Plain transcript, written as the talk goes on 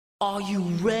Are you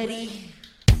ready?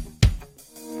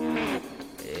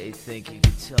 You think you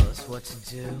can tell us what to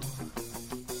do?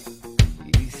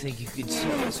 You think you can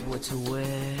tell us what to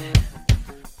wear?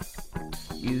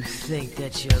 You think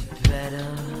that you're better?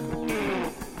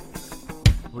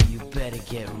 Well, you better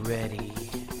get ready.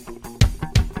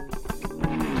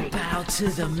 Bow to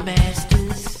the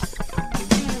masters.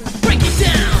 Break it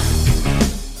down!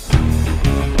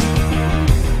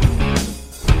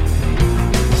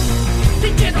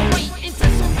 Degenerate into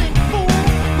something fool.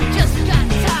 We just got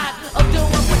tired of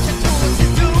doing what you told us to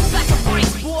do. That's a break,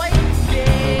 boy.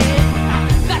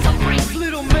 Yeah, that's a break,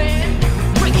 little man.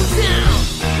 Break it down.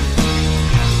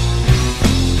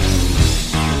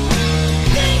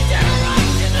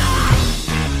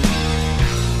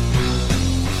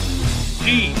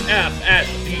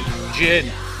 DFSD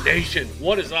Gen Nation,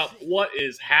 what is up? What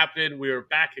is happening? We are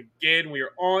back again. We are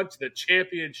on to the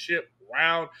championship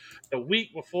round. The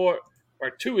week before, or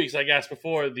 2 weeks, I guess,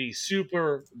 before the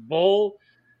Super Bowl.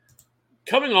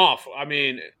 Coming off, I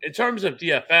mean, in terms of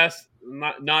DFS,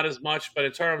 not as much, but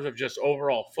in terms of just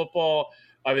overall football,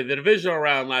 I mean, the divisional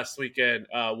round last weekend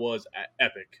was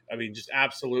epic. I mean, just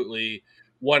absolutely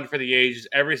one for the ages.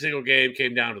 Every single game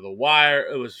came down to the wire.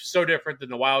 It was so different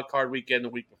than the wild card weekend the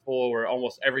week before, where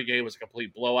almost every game was a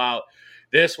complete blowout.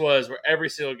 This was where every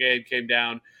single game came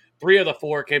down. 3 of the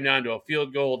 4 came down to a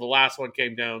field goal. The last one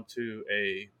came down to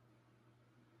a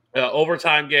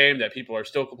overtime game that people are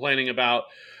still complaining about.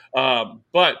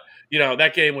 But, you know,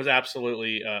 that game was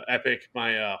absolutely epic.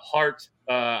 My heart,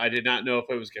 I did not know if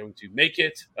I was going to make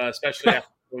it, especially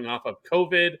after going off of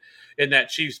COVID in that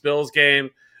Chiefs-Bills game.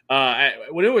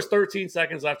 When it was 13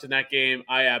 seconds left in that game,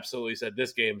 I absolutely said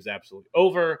this game is absolutely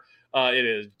over. It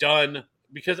is done.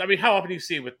 Because, I mean, how often do you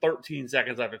see with 13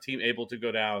 seconds left a team able to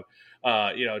go down,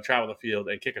 travel the field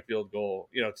and kick a field goal,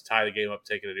 to tie the game up,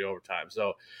 take it to the overtime.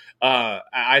 So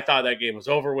I thought that game was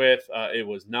over with. It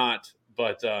was not.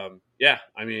 But, here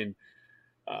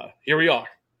we are,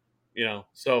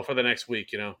 So for the next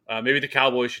week, maybe the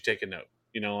Cowboys should take a note,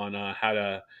 on how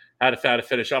to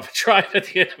finish off a drive at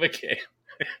the end of a game.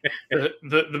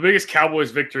 The biggest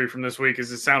Cowboys victory from this week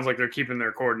is it sounds like they're keeping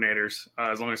their coordinators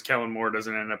as long as Kellen Moore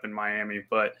doesn't end up in Miami.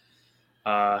 But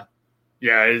that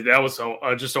was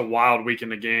just a wild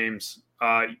weekend of games.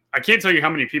 I can't tell you how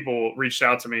many people reached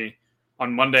out to me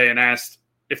on Monday and asked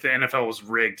if the NFL was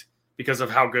rigged because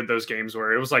of how good those games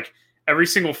were. It was like every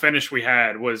single finish we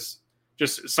had was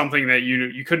just something that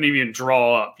you couldn't even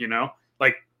draw up.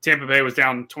 Like Tampa Bay was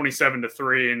down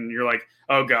 27-3, and you're like,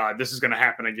 oh God, this is going to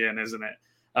happen again, isn't it?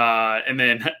 And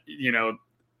then,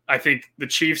 I think the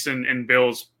Chiefs and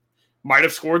Bills might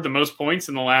have scored the most points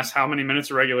in the last how many minutes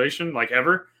of regulation, like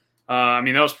ever. That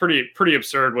was pretty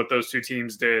absurd what those two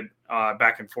teams did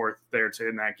back and forth there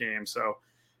in that game. So,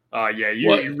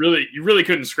 you really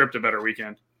couldn't script a better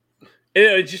weekend.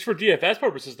 Just for DFS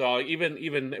purposes, though,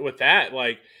 even with that,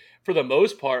 like for the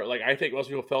most part, like I think most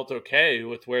people felt okay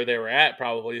with where they were at.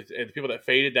 Probably, and the people that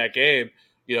faded that game,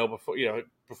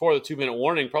 before the 2-minute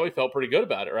warning, probably felt pretty good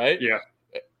about it, right? Yeah.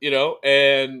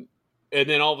 And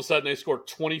then all of a sudden they scored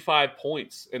 25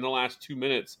 points in the last 2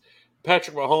 minutes.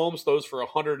 Patrick Mahomes throws for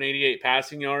 188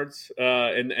 passing yards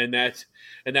in that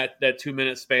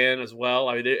 2-minute span as well.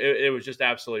 I mean, it was just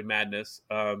absolutely madness.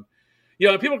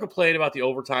 People complain about the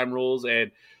overtime rules, and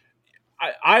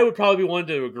I would probably be one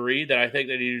to agree that I think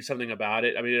they need to do something about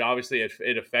it. I mean,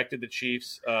 it affected the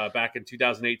Chiefs back in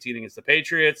 2018 against the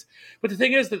Patriots. But the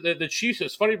thing is that the Chiefs, the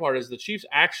funny part is the Chiefs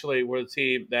actually were the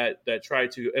team that tried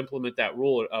to implement that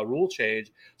rule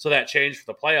change. So that changed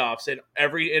for the playoffs, and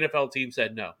every NFL team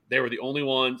said no. They were the only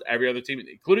ones. Every other team,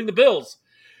 including the Bills,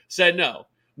 said no.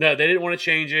 No, they didn't want to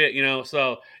change it,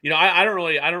 So, I don't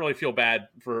really feel bad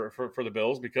for the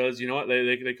Bills because you know what,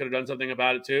 they could have done something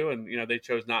about it too, and they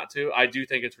chose not to. I do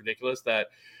think it's ridiculous that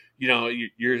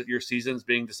your season's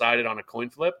being decided on a coin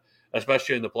flip,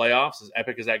 especially in the playoffs, as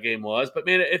epic as that game was. But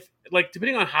man, if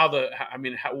depending on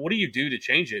what do you do to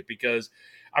change it? Because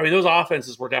those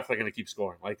offenses were definitely going to keep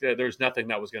scoring. Like there's nothing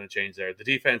that was going to change there. The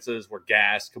defenses were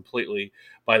gassed completely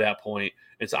by that point,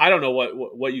 and so I don't know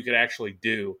what you could actually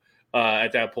do.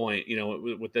 At that point,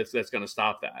 with this, that's going to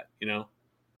stop that,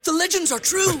 The legends are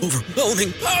true.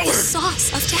 Overwhelming power! The sauce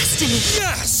of destiny.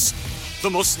 Yes! The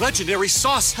most legendary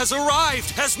sauce has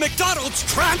arrived as McDonald's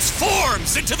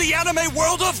transforms into the anime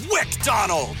world of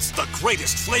WickDonald's. The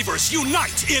greatest flavors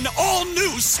unite in all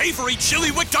new savory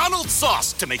chili McDonald's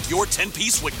sauce to make your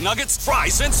 10-piece Wick Nuggets,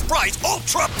 fries, and Sprite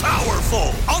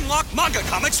ultra-powerful. Unlock manga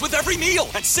comics with every meal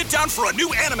and sit down for a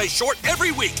new anime short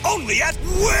every week only at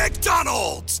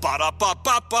WickDonald's.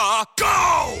 Ba-da-ba-ba-ba,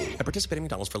 go! At participating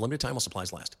McDonald's for a limited time while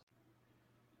supplies last.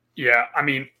 Yeah, I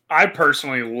mean, I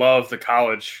personally love the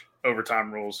college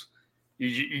overtime rules.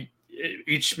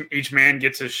 Each man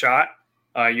gets his shot.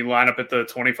 You line up at the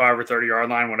 25 or 30 yard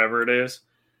line, whatever it is,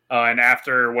 and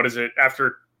after what is it?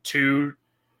 After two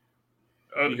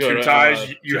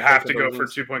ties, you have to go for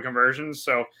 2-point conversions.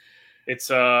 So it's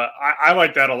I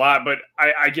like that a lot, but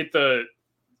I get the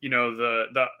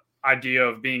the idea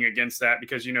of being against that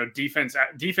because defense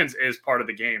is part of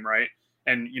the game, right?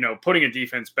 And putting a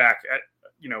defense back at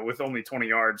with only 20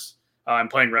 yards and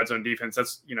playing red zone defense,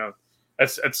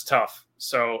 that's tough.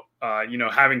 So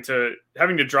having to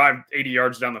drive 80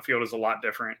 yards down the field is a lot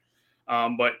different.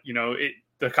 But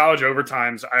the college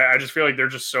overtimes, I just feel like they're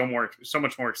just so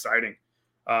much more exciting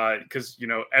because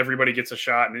everybody gets a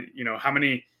shot, and how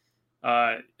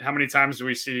many times do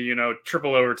we see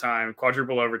triple overtime,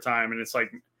 quadruple overtime, and it's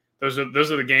like those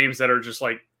are the games that are just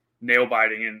like nail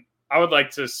biting. And I would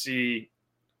like to see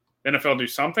the NFL do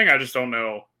something. I just don't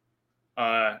know.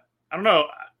 I don't know.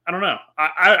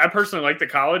 I personally like the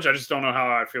college. I just don't know how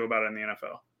I feel about it in the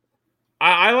NFL.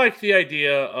 I like the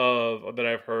idea of that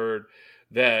I've heard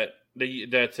that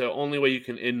the only way you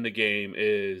can end the game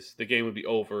is the game would be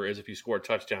over is if you score a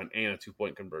touchdown and a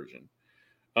 2-point conversion.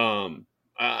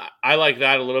 I like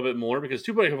that a little bit more because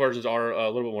 2-point conversions are a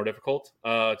little bit more difficult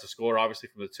to score, obviously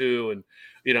from the two, and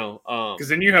because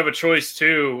then you have a choice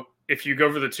too. If you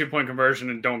go for the 2-point conversion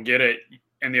and don't get it,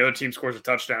 and the other team scores a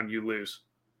touchdown, you lose.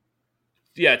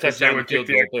 Yeah, touchdown, field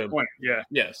goal, point. Yeah,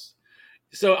 yes.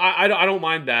 So I don't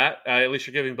mind that. At least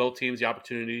you're giving both teams the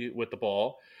opportunity with the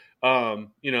ball. And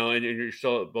you're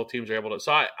still both teams are able to.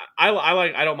 So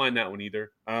I don't mind that one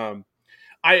either.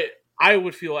 I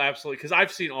would feel absolutely because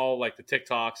I've seen all like the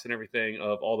TikToks and everything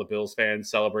of all the Bills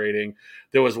fans celebrating.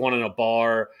 There was one in a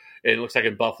bar. It looks like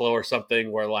in Buffalo or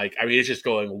something where it's just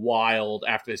going wild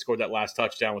after they scored that last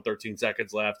touchdown with 13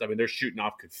 seconds left. I mean, they're shooting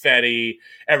off confetti.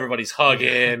 Everybody's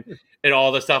hugging and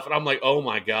all this stuff. And I'm like, oh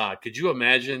my God, could you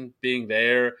imagine being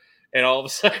there and all of a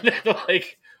sudden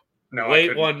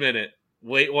wait 1 minute,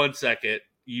 wait 1 second.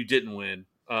 You didn't win.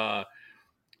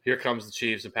 Here comes the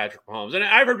Chiefs and Patrick Mahomes. And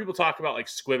I've heard people talk about like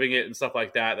squibbing it and stuff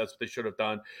like that. That's what they should have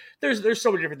done. There's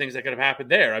so many different things that could have happened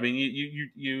there. I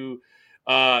mean,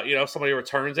 somebody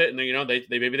returns it and they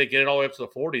maybe they get it all the way up to the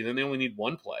 40. Then they only need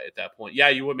one play at that point. Yeah,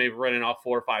 you would maybe run it off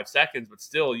 4 or 5 seconds, but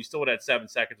still, you still would have had 7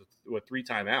 seconds with 3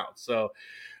 timeouts. So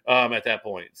at that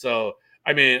point, so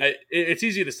I mean, it's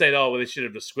easy to say, they should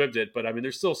have just squibbed it, but I mean,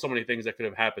 there's still so many things that could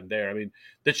have happened there. I mean,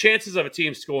 the chances of a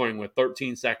team scoring with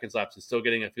 13 seconds left and still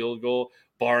getting a field goal,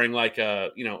 barring like a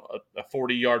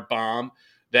 40-yard bomb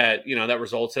that that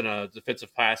results in a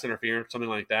defensive pass interference, something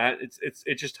like that. It's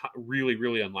just really,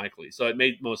 really unlikely. So it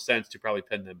made most sense to probably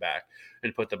pin them back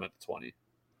and put them at the 20.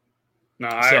 No,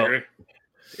 I agree.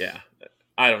 Yeah,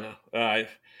 I don't know.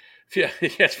 You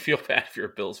have to feel bad if you're a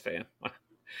Bills fan.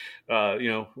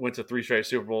 Went to 3 straight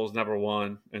Super Bowls, never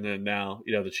won, and then now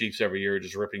the Chiefs every year are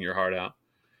just ripping your heart out.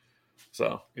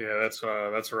 So yeah,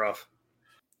 that's rough.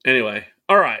 Anyway,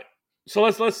 all right. So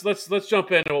let's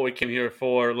jump into what we came here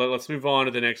for. Let's move on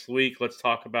to the next week. Let's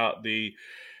talk about the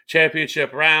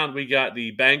championship round. We got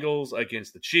the Bengals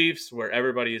against the Chiefs, where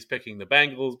everybody is picking the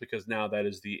Bengals because now that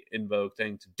is the in vogue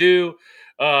thing to do.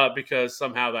 Because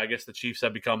somehow I guess the Chiefs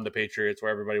have become the Patriots,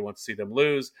 where everybody wants to see them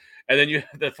lose. And then you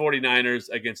have the 49ers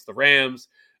against the Rams.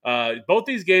 Both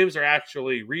these games are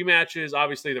actually rematches.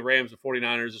 Obviously, the Rams and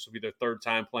 49ers, this will be their third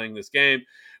time playing this game,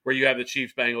 where you have the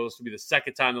Chiefs Bengals. This will be the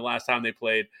second time. The last time they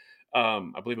played,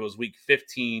 I believe it was week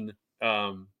 15,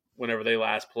 whenever they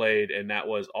last played, and that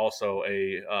was also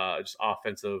a just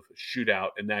offensive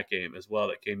shootout in that game as well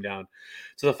that came down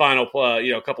to the final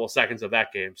couple of seconds of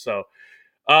that game. So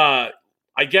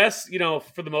I guess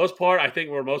for the most part, I think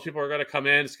where most people are going to come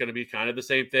in, it's going to be kind of the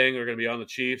same thing. They're going to be on the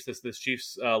Chiefs. This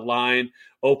Chiefs line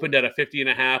opened at a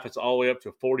 50.5. It's all the way up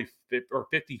to 40 or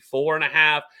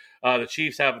 54.5. The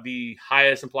Chiefs have the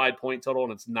highest implied point total,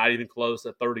 and it's not even close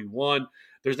at 31.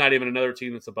 There's not even another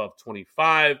team that's above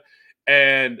 25.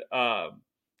 And, the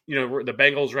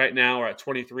Bengals right now are at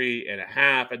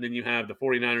 23.5. And then you have the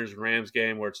 49ers and Rams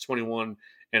game where it's 21.25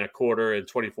 and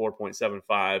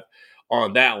 24.75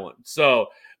 on that one. So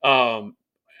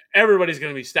everybody's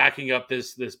going to be stacking up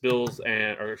this Bengals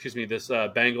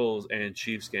and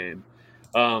Chiefs game.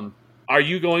 Are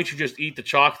you going to just eat the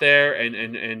chalk there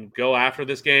and go after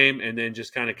this game and then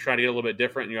just kind of try to get a little bit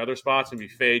different in your other spots and maybe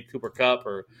fade Cooper Kupp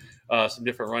or some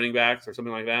different running backs or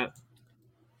something like that?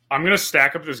 I'm going to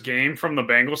stack up this game from the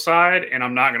Bengals side, and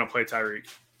I'm not going to play Tyreek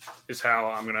is how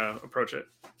I'm going to approach it.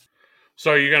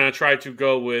 So you're going to try to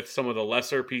go with some of the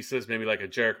lesser pieces, maybe like a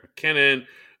Jerick McKinnon,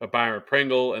 a Byron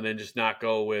Pringle, and then just not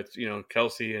go with,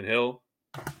 Kelsey and Hill?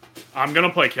 I'm going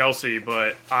to play Kelsey,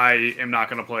 but I am not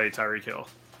going to play Tyreek Hill.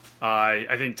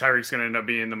 I think Tyreek's going to end up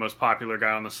being the most popular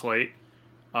guy on the slate.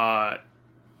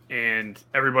 And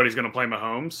everybody's going to play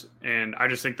Mahomes. And I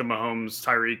just think the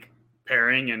Mahomes-Tyreek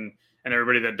pairing and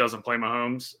everybody that doesn't play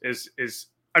Mahomes is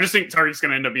I just think Tyreek's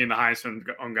going to end up being the highest owned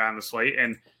guy on the slate.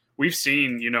 And we've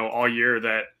seen, all year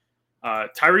that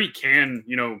Tyreek can,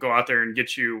 go out there and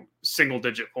get you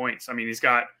single-digit points. I mean, he's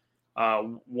got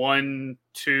 1,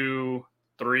 2,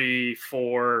 3,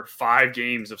 4, 5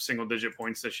 games of single-digit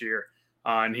points this year.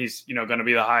 And he's, going to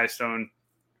be the highest owned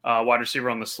wide receiver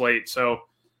on the slate. So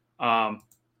I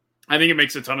think it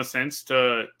makes a ton of sense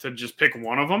to just pick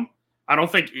one of them. I don't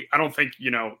think they're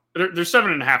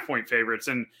 7.5 point favorites.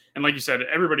 And like you said,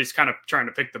 everybody's kind of trying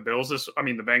to pick the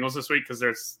Bengals this week because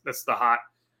that's the hot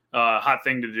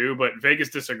thing to do. But Vegas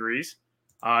disagrees.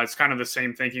 It's kind of the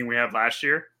same thinking we had last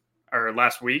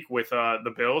week with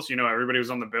the Bills. Everybody was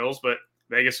on the Bills, but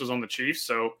Vegas was on the Chiefs.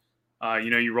 So,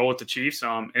 you roll with the Chiefs.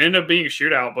 It ended up being a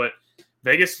shootout, but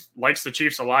Vegas likes the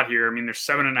Chiefs a lot here. I mean, they're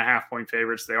 7.5 point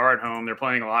favorites. They are at home. They're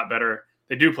playing a lot better.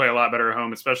 They do play a lot better at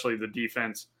home, especially the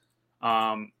defense.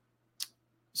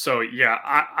 So yeah,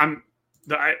 I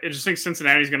just think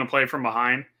Cincinnati's going to play from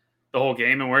behind the whole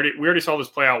game. And we already saw this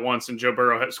play out once, and Joe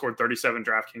Burrow had scored 37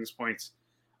 DraftKings points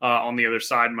on the other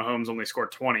side. Mahomes only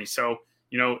scored 20. So,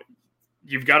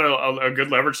 you've got a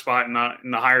good leverage spot in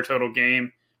the higher total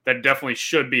game that definitely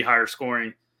should be higher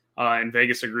scoring. And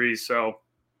Vegas agrees. So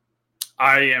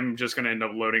I am just going to end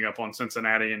up loading up on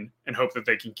Cincinnati and hope that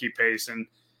they can keep pace. And,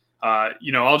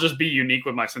 I'll just be unique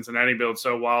with my Cincinnati build.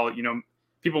 So while,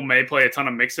 people may play a ton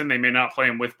of Mixon, they may not play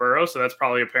him with Burrow. So that's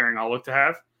probably a pairing I'll look to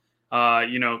have.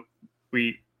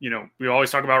 We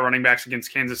always talk about running backs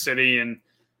against Kansas City. And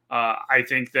I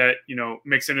think that,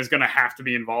 Mixon is going to have to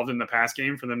be involved in the pass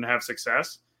game for them to have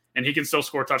success. And he can still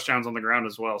score touchdowns on the ground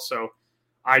as well. So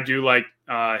I do like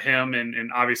him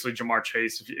and obviously Jamar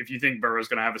Chase. If you think Burrow is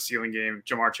going to have a ceiling game,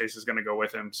 Jamar Chase is going to go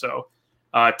with him. So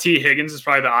T. Higgins is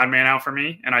probably the odd man out for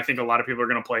me. And I think a lot of people are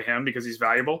going to play him because he's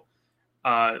valuable.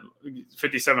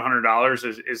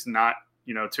 $5,700 is not,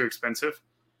 too expensive.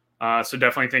 So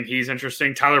definitely think he's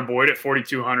interesting. Tyler Boyd at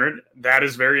 4,200. That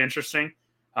is very interesting.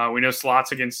 We know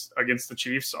slots against the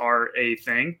Chiefs are a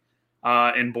thing.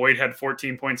 And Boyd had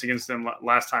 14 points against them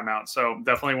last time out. So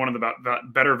definitely one of the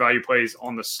better value plays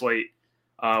on the slate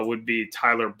would be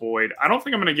Tyler Boyd. I don't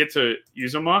think I'm going to get to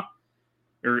Uzoma,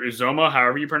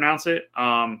 however you pronounce it.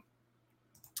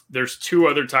 There's 2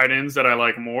 other tight ends that I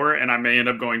like more, and I may end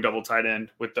up going double tight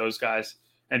end with those guys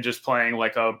and just playing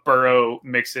like a Burrow,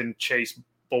 Mixon, Chase,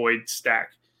 Boyd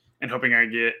stack and hoping I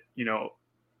get, the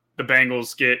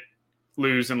Bengals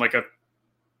lose in like a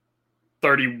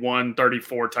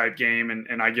 31-34 type game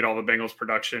and I get all the Bengals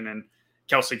production and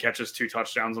Kelsey catches 2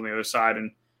 touchdowns on the other side.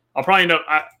 And I'll probably end up,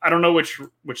 I don't know which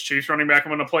Chiefs running back I'm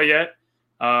going to play yet.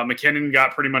 McKinnon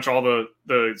got pretty much all the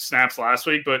snaps last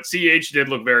week, but CH did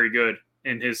look very good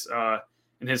in his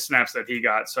snaps that he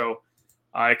got. So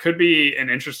it could be an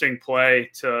interesting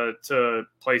play to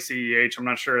play CEH. I'm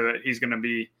not sure that he's going to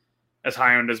be as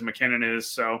high owned as McKinnon is.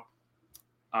 So,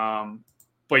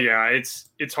 but yeah,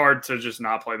 it's hard to just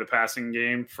not play the passing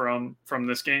game from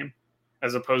this game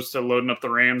as opposed to loading up the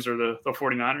Rams or the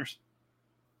 49ers.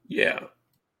 Yeah.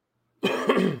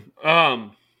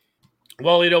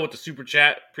 Well, with the super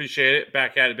chat, appreciate it.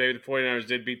 Back at it, baby. The 49ers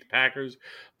did beat the Packers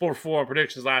 4-4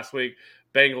 predictions last week.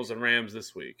 Bengals and Rams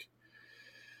this week.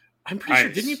 I'm pretty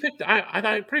sure. Didn't you pick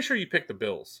I'm pretty sure you picked the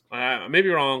Bills. Maybe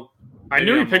wrong. I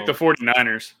knew you picked the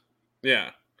 49ers.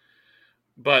 Yeah.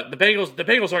 But the Bengals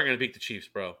aren't going to beat the Chiefs,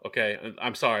 bro. Okay,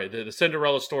 I'm sorry. The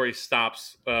Cinderella story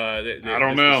stops. I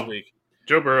don't know. This week.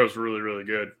 Joe Burrow's really, really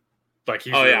good. Like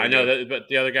he's. Oh really yeah, I know good. that. But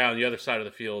the other guy on the other side of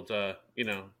the field,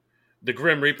 the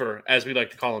Grim Reaper, as we like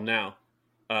to call him now.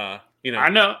 I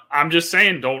know. I'm just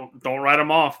saying, don't write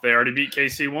them off. They already beat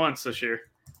KC once this year.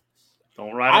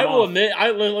 Don't write them off. I will admit.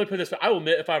 Let me put it this way. I will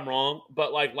admit if I'm wrong,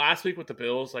 but like last week with the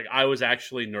Bills, like I was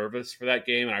actually nervous for that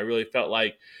game, and I really felt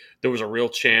like there was a real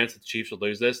chance that the Chiefs would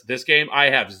lose this. This game, I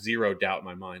have zero doubt in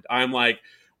my mind. I'm like,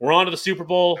 we're on to the Super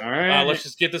Bowl. All right. Let's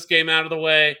just get this game out of the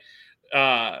way.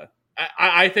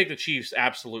 I think the Chiefs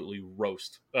absolutely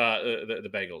roast the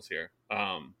Bengals here.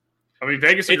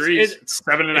 Vegas agrees. It's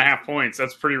 7.5 points.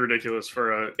 That's pretty ridiculous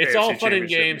for a. It's AFC all fun and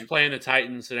games game. playing the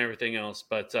Titans and everything else,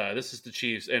 but this is the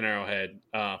Chiefs in Arrowhead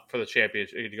for the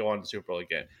championship to go on to the Super Bowl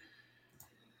again.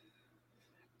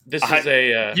 This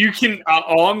is you can.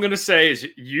 All I'm going to say is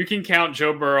you can count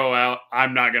Joe Burrow out.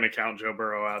 I'm not going to count Joe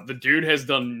Burrow out. The dude has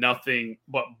done nothing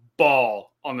but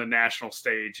ball on the national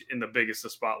stage in the biggest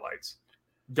of spotlights.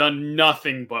 Done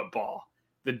nothing but ball.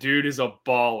 The dude is a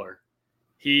baller.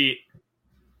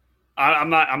 I'm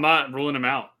not ruling him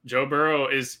out. Joe Burrow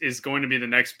is going to be the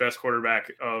next best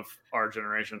quarterback of our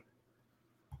generation.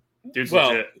 Dude's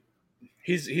legit.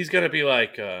 He's going to be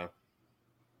like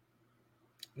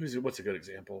what's a good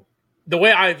example? The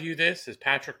way I view this is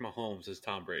Patrick Mahomes is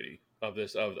Tom Brady of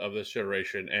this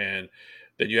generation, and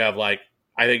then you have like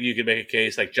I think you could make a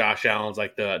case like Josh Allen's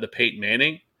like the Peyton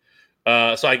Manning.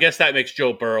 So I guess that makes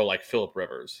Joe Burrow like Phillip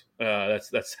Rivers.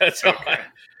 That's okay.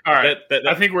 All right.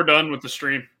 I think we're done with the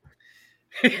stream.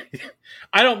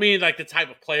 I don't mean like the type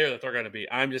of player that they're going to be.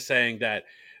 I'm just saying that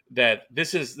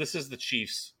this is the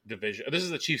Chiefs division. This is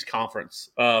the Chiefs conference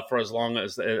for as long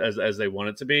as they want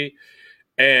it to be,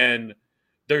 and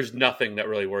there's nothing that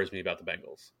really worries me about the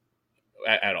Bengals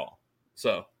at all.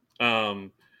 So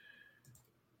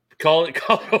call it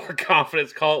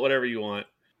overconfidence, call it whatever you want.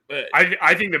 But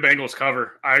I think the Bengals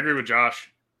cover. I agree with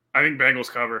Josh. I think Bengals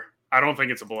cover. I don't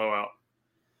think it's a blowout.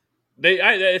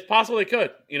 It's possible they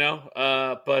could,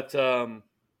 but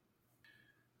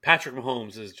Patrick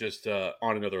Mahomes is just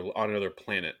on another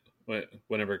planet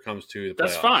whenever it comes to the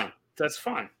playoffs. That's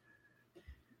fine.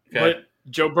 Okay. But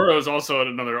Joe Burrow is also on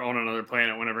another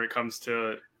planet whenever it comes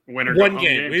to winner one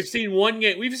game. We've seen one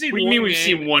game. We've seen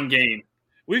one game.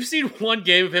 We've seen one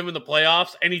game of him in the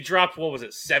playoffs, and he dropped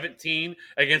 17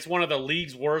 against one of the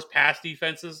league's worst pass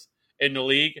defenses in the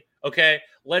league. Okay,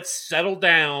 let's settle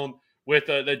down with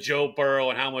the Joe Burrow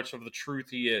and how much of the truth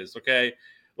he is. Okay,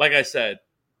 like I said,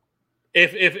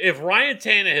 if Ryan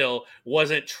Tannehill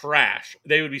wasn't trash,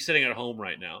 they would be sitting at home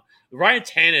right now. Ryan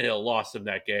Tannehill lost him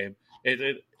that game.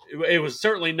 It was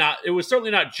certainly not. It was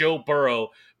certainly not Joe Burrow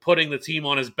putting the team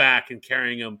on his back and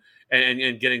carrying him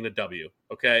and getting the W.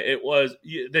 Okay, it was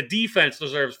the defense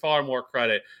deserves far more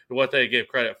credit than what they give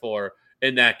credit for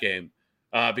in that game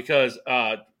because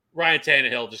Ryan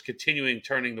Tannehill just continuing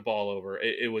turning the ball over.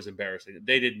 It was embarrassing.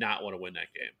 They did not want to win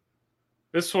that game.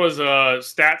 This was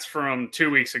stats from 2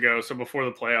 weeks ago, so before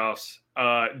the playoffs.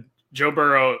 Joe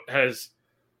Burrow has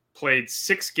played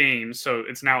 6 games, so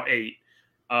it's now 8.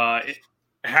 It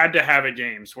had to have it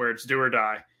games where it's do or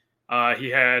die. He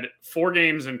had 4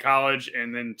 games in college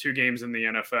and then 2 games in the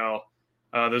NFL.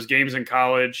 Those games in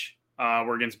college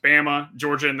were against Bama,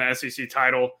 Georgia in the SEC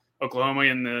title, Oklahoma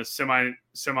in the semis,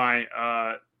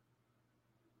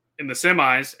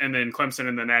 and then Clemson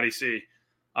in the Natty C.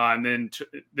 And then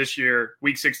this year,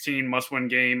 Week 16 must-win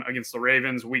game against the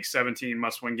Ravens. Week 17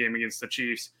 must-win game against the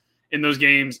Chiefs. In those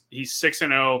games, he's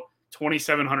 6-0,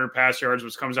 2,700 pass yards,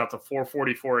 which comes out to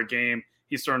 444 a game.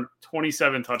 He's thrown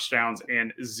 27 touchdowns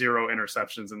and 0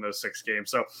 interceptions in those 6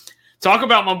 games. So talk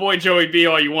about my boy Joey B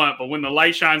all you want, but when the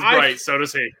light shines bright, so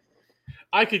does he.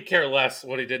 I could care less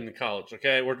what he did in college,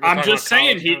 okay? I'm just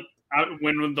saying,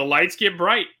 when the lights get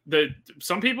bright,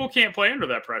 some people can't play under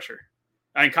that pressure.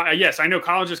 And yes, I know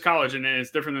college is college and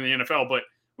it's different than the NFL, but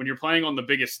when you're playing on the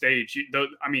biggest stage,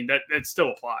 that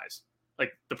still applies.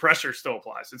 Like the pressure still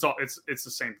applies. It's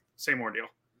the same ordeal.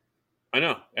 I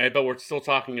know, but we're still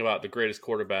talking about the greatest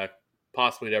quarterback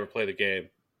possibly to ever play the game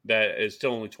that is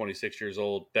still only 26 years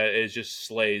old, that is just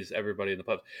slays everybody in the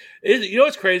playoffs. You know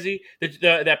what's crazy?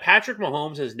 That Patrick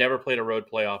Mahomes has never played a road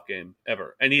playoff game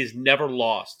ever, and he's never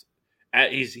lost.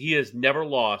 He has never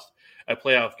lost a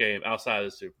playoff game outside of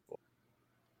the Super Bowl.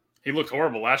 He looked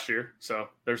horrible last year, so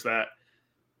there's that.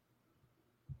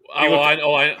 He looked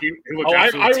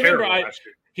absolutely terrible last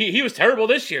year. He was terrible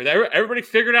this year. Everybody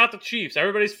figured out the Chiefs.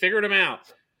 Everybody's figured him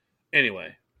out.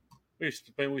 Anyway, we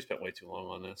spent way too long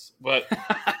on this. But,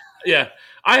 yeah,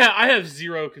 I have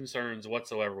zero concerns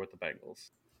whatsoever with the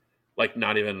Bengals. Like,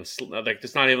 not even,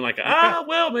 it's not even like,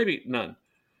 maybe none.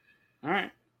 All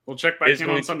right. We'll check back in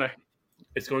on Sunday.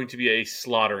 It's going to be a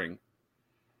slaughtering.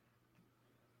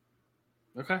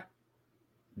 Okay.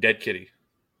 Dead kitty.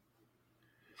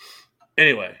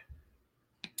 Anyway.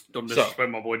 Don't disrespect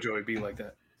my boy Joey B like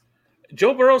that.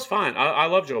 Joe Burrow's fine. I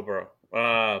love Joe Burrow.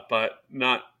 But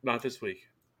not this week,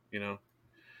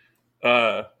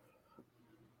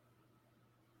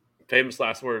 Famous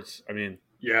last words. I mean,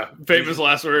 yeah, famous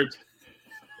last words.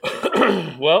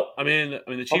 Well, I mean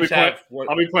the Chiefs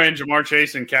I'll be playing Jamar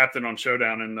Chase and captain on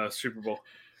Showdown in the Super Bowl.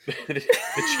 the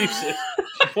Chiefs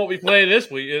won't be playing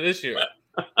this year.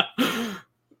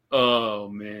 Oh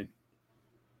man.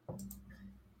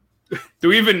 Do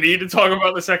we even need to talk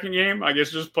about the second game? I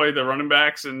guess just play the running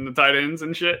backs and the tight ends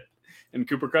and shit and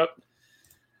Cooper Kupp.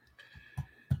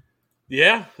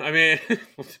 Yeah, I mean,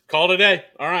 call it a day.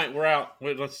 All right, we're out.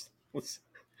 Let's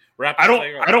wrap. I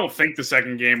don't think the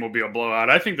second game will be a blowout.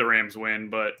 I think the Rams win,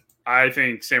 but I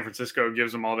think San Francisco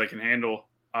gives them all they can handle.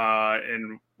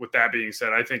 And with that being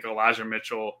said, I think Elijah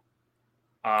Mitchell,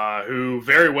 who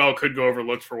very well could go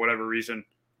overlooked for whatever reason,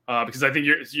 because I think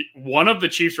one of the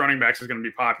Chiefs running backs is going to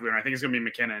be popular, and I think it's going to be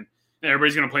McKinnon. And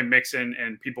everybody's going to play Mixon,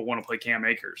 and people want to play Cam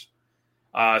Akers.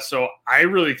 So I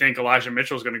really think Elijah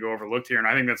Mitchell is going to go overlooked here, and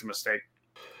I think that's a mistake.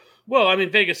 Well, I mean,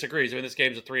 Vegas agrees. I mean, this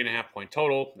game's a 3.5 point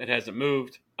total. It hasn't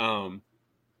moved. What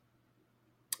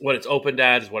it's opened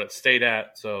at is what it stayed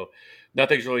at. So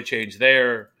nothing's really changed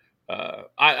there.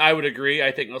 I would agree.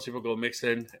 I think most people go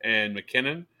Mixon and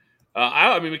McKinnon.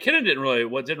 I mean, McKinnon didn't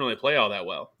really play all that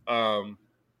well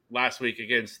last week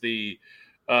against the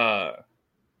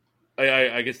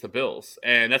against the Bills,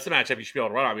 and that's a matchup you should be able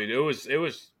to run. I mean, it was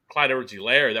Clyde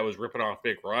Edwards-Helaire that was ripping off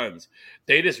big runs.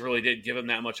 They just really didn't give him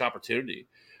that much opportunity.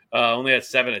 Only had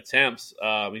 7 attempts.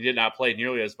 He did not play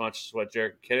nearly as much as what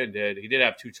Jerick McKinnon did. He did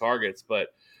have 2 targets,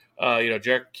 but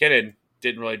Jerick McKinnon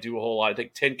didn't really do a whole lot. I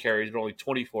think 10 carries, but only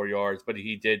 24 yards. But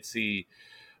he did see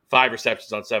 5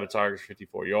 receptions on 7 targets,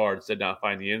 54 yards. Did not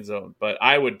find the end zone. But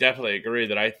I would definitely agree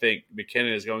that I think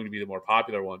McKinnon is going to be the more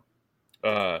popular one.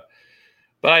 But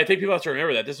I think people have to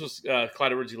remember that this was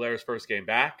Clyde Edwards-Helaire's first game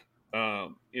back.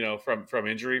 From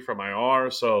injury, from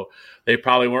IR, so they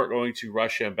probably weren't going to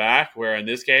rush him back. Where in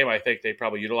this game, I think they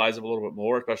probably utilize him a little bit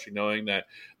more, especially knowing that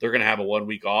they're going to have a 1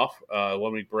 week off,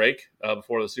 1 week break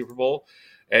before the Super Bowl.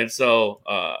 And so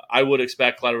I would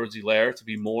expect Clyde Edwards-Helaire to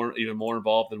be even more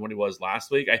involved than when he was last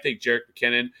week. I think Jerick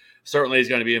McKinnon certainly is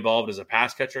going to be involved as a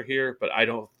pass catcher here, but I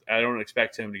don't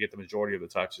expect him to get the majority of the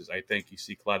touches. I think you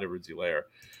see Clyde Edwards-Helaire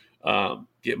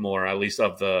get more, at least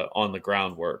of the on the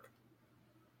ground work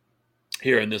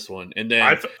here in this one. And then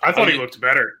I thought he looked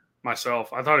better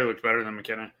myself. I thought he looked better than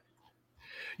McKinnon.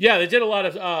 Yeah, they did a lot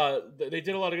of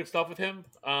good stuff with him.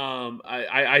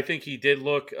 I think he did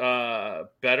look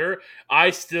better. I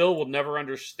still will never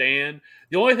understand.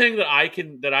 The only thing that I've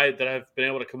been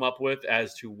able to come up with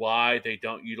as to why they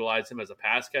don't utilize him as a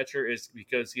pass catcher is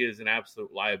because he is an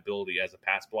absolute liability as a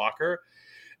pass blocker.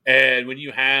 And when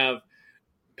you have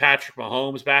Patrick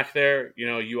Mahomes back there,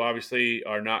 you obviously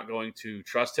are not going to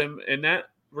trust him in that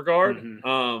regard.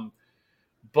 Mm-hmm.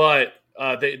 But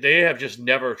they have just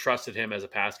never trusted him as a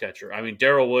pass catcher. I mean,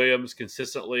 Darrell Williams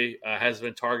consistently has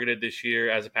been targeted this year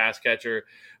as a pass catcher,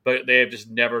 but they have just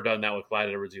never done that with Clyde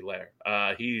Edwards-Helaire.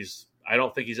 I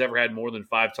don't think he's ever had more than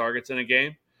 5 targets in a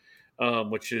game,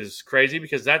 which is crazy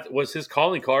because that was his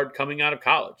calling card coming out of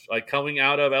college, like coming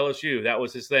out of LSU. That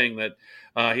was his thing, that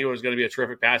he was going to be a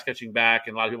terrific pass catching back,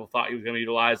 and a lot of people thought he was going to be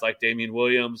utilized like Damian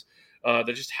Williams.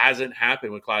 That just hasn't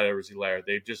happened with Clyde Edwards-Helaire.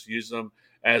 They've just used him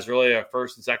as really a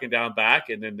first and second down back,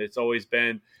 and then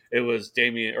it was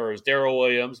Darrell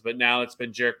Williams, but now it's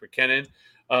been Jerick McKinnon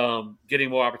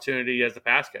getting more opportunity as the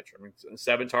pass catcher. I mean,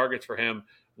 7 targets for him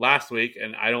last week,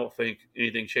 and I don't think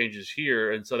anything changes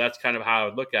here, and so that's kind of how I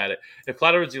would look at it. If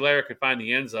Clyde Edwards-Helaire could find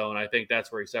the end zone, I think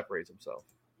that's where he separates himself.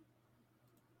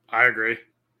 I agree.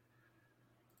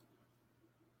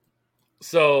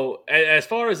 So as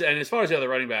far as the other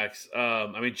running backs,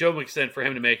 I mean, Joe Mixon, for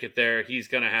him to make it there, he's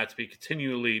going to have to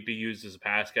continually be used as a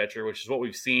pass catcher, which is what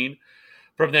we've seen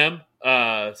from them.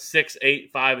 6,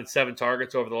 8, 5, and 7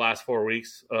 targets over the last 4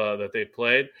 weeks that they've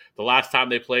played. The last time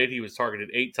they played, he was targeted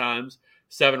 8 times,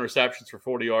 7 receptions for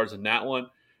 40 yards in that one.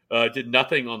 Did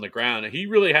nothing on the ground. He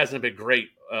really hasn't been great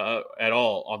at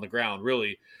all on the ground,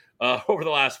 really, over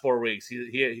the last 4 weeks.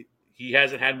 He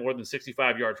hasn't had more than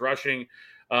 65 yards rushing.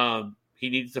 He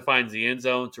needs to find the end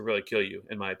zone to really kill you,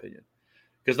 in my opinion.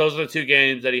 Because those are the 2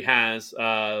 games that he has.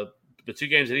 The 2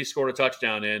 games that he scored a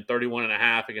touchdown in,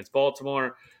 31.5 against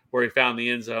Baltimore, where he found the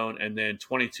end zone, and then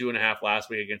 22.5 last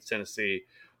week against Tennessee,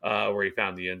 where he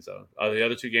found the end zone. The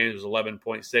other 2 games was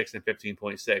 11.6 and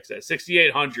 15.6. At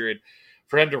 6,800,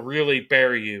 for him to really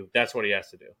bury you, that's what he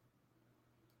has to do.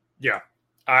 Yeah,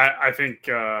 I think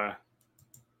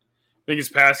his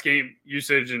pass game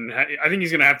usage, and I think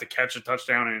he's going to have to catch a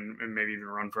touchdown and maybe even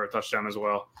run for a touchdown as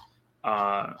well.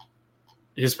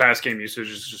 His pass game usage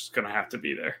is just going to have to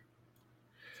be there.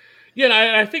 Yeah,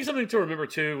 and I think something to remember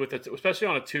too, with it, especially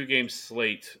on a 2-game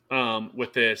slate,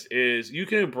 with this is you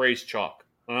can embrace chalk.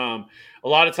 A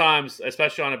lot of times,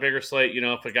 especially on a bigger slate,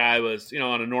 if a guy was,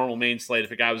 on a normal main slate,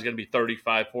 if a guy was going to be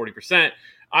 35, 40%,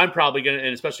 I'm probably going to,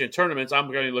 and especially in tournaments, I'm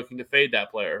going to be looking to fade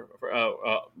that player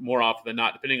more often than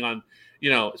not, depending on,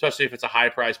 especially if it's a high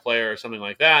price player or something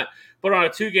like that. But on a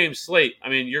 2-game slate, I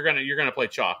mean, you're gonna play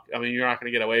chalk. I mean, you're not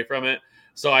going to get away from it.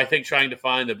 So I think trying to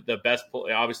find the best,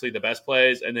 obviously the best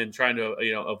plays, and then trying to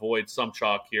avoid some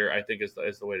chalk here, I think is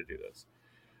the way to do this.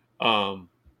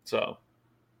 So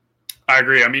I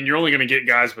agree. I mean, you're only going to get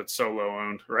guys but so low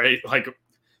owned, right? Like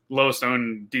lowest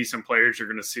owned decent players you're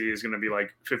going to see is going to be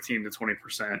like 15 to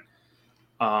 20%.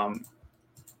 I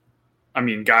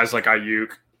mean, guys like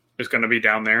Ayuk is going to be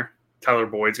down there. Tyler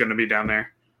Boyd's going to be down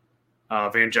there.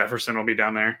 Van Jefferson will be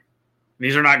down there.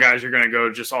 These are not guys you're going to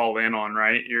go just all in on,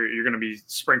 right? You're going to be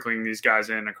sprinkling these guys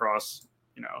in across,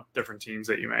 different teams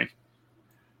that you make.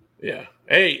 Yeah.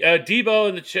 Hey, Debo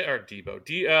in the chat, or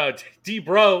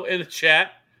D-Bro in the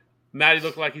chat. Matty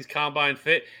looked like he's combine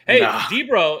fit. Hey, Nah.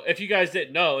 D-Bro, if you guys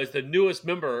didn't know, is the newest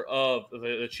member of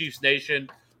the Chiefs Nation.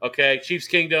 Okay, Chiefs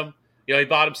Kingdom. He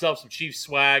bought himself some Chiefs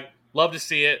swag. Love to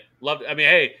see it.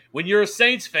 Hey, when you're a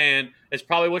Saints fan, it's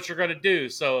probably what you're going to do.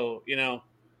 So,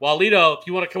 Walito, if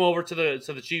you want to come over to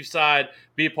the Chiefs side,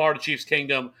 be a part of Chiefs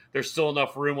Kingdom, there's still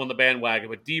enough room on the bandwagon.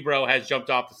 But D-Bro has jumped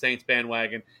off the Saints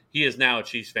bandwagon. He is now a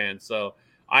Chiefs fan. So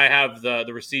I have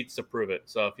the receipts to prove it.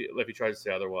 So if he tries to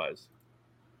say otherwise.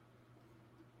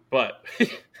 But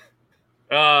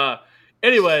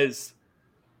anyways,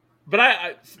 but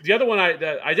I the other one I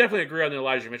definitely agree on the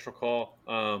Elijah Mitchell call.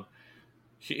 I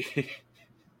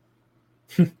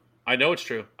know it's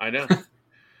true. I know.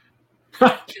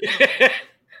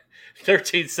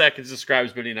 13 seconds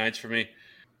describes many nights for me.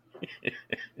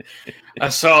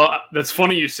 That's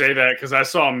funny you say that, because I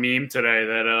saw a meme today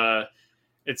that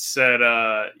it said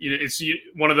it's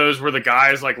one of those where the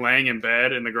guy is like laying in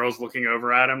bed and the girl's looking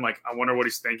over at him like, I wonder what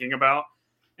he's thinking about.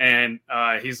 And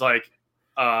he's like,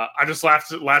 I just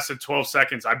lasted 12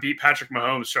 seconds. I beat Patrick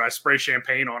Mahomes. Should I spray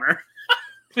champagne on her?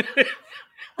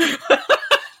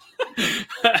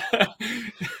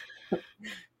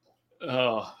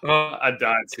 I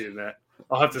died seeing that.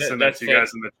 I'll have to send that to you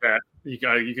guys in the chat. You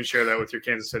can share that with your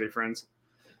Kansas City friends.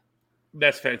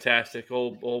 That's fantastic.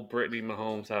 Old Brittany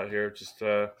Mahomes out here, just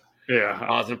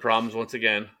causing problems once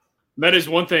again. That is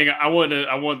one thing I want to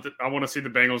see the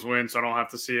Bengals win, so I don't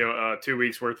have to see 2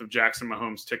 weeks worth of Jackson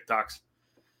Mahomes TikToks.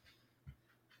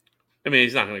 I mean,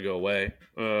 he's not going to go away,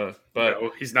 but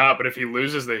no, he's not. But if he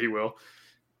loses, that he will.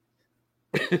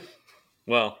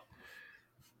 Well,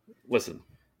 listen,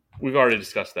 we've already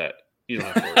discussed that. You don't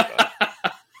have to worry about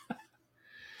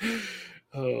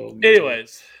it.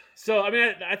 Anyways, so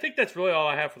I think that's really all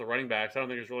I have for the running backs. I don't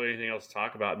think there's really anything else to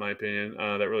talk about, in my opinion,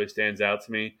 that really stands out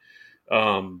to me.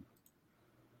 Cam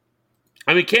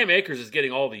Akers is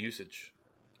getting all the usage.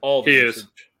 He is.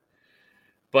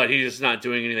 But he's just not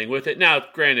doing anything with it. Now,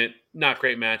 granted, not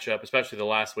great matchup, especially the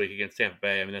last week against Tampa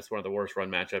Bay. I mean, that's one of the worst run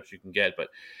matchups you can get. But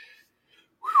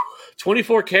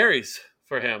 24 carries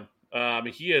for him.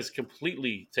 He has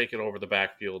completely taken over the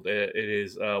backfield. It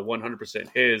is 100%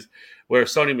 his. Where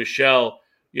Sony Michel,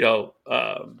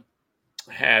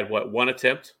 had one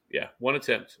attempt? Yeah, one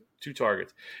attempt, 2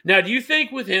 targets. Now, do you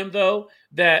think with him, though,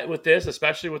 that with this,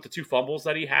 especially with the 2 fumbles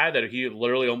that he had, that he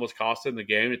literally almost cost him the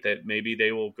game, that maybe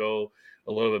they will go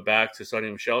a little bit back to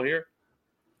Sony Michel here?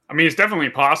 I mean, it's definitely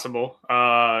possible.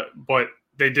 But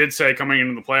they did say coming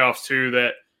into the playoffs, too,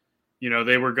 that,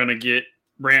 they were going to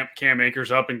ramp Cam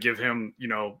Akers up and give him,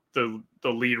 the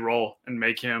lead role and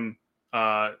make him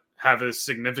have a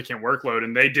significant workload.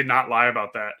 And they did not lie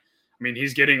about that. I mean,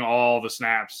 he's getting all the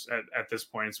snaps at this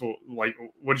point. So, like,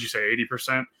 what did you say,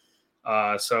 80%?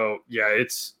 So, yeah,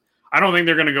 I don't think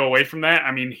they're going to go away from that.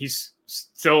 I mean, he's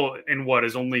still in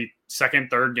his only second,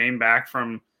 third game back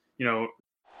from,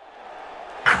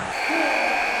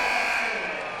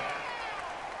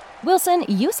 Wilson,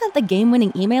 you sent the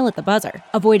game-winning email at the buzzer,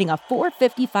 avoiding a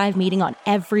 4:55 meeting on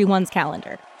everyone's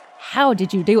calendar. How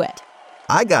did you do it?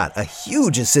 I got a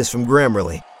huge assist from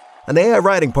Grammarly, an AI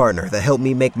writing partner that helped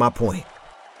me make my point.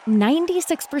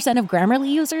 96% of Grammarly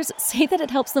users say that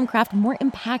it helps them craft more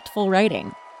impactful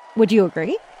writing. Would you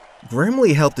agree?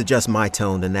 Grammarly helped adjust my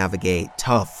tone to navigate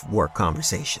tough work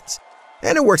conversations.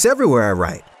 And it works everywhere I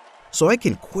write, so I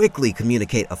can quickly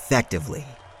communicate effectively.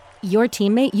 Your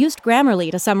teammate used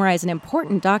Grammarly to summarize an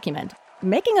important document,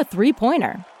 making a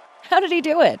 3-pointer. How did he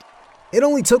do it? It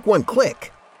only took 1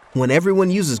 click. When everyone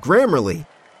uses Grammarly,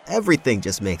 everything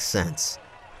just makes sense.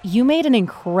 You made an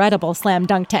incredible slam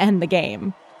dunk to end the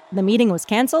game. The meeting was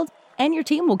canceled, and your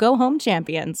team will go home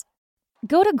champions.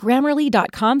 Go to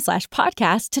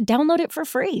Grammarly.com/podcast to download it for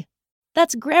free.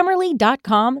 That's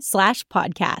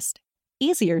Grammarly.com/podcast.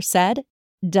 Easier said,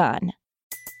 done.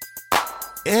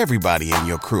 Everybody in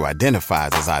your crew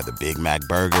identifies as either Big Mac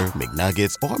Burger,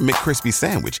 McNuggets, or McCrispy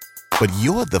Sandwich. But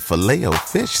you're the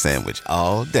Filet-O-Fish Sandwich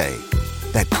all day.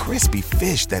 That crispy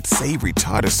fish, that savory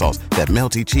tartar sauce, that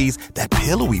melty cheese, that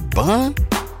pillowy bun.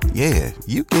 Yeah,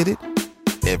 you get it.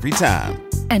 Every time.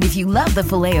 And if you love the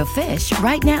Filet-O-Fish,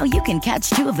 right now you can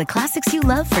catch 2 of the classics you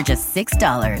love for just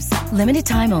 $6. Limited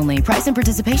time only. Price and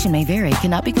participation may vary.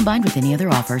 Cannot be combined with any other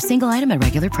offer. Single item at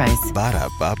regular price.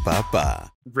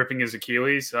 Ba-da-ba-ba-ba. Ripping his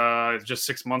Achilles just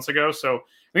 6 months ago. So I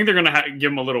think they're going to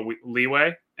give him a little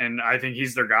leeway, and I think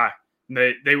he's their guy.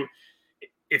 They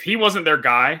if he wasn't their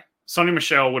guy, Sony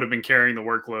Michel would have been carrying the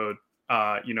workload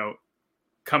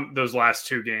come those last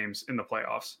two games in the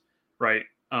playoffs, right?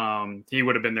 He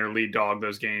would have been their lead dog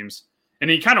those games. And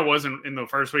he kind of wasn't in the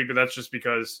first week, but that's just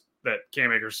because that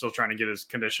Cam Akers still trying to get his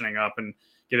conditioning up and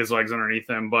get his legs underneath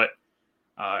him. But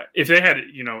if they had,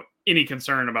 any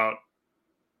concern about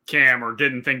Cam or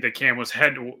didn't think that Cam was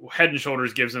head and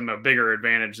shoulders gives him a bigger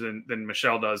advantage than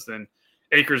Michel does, then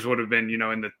Akers would have been,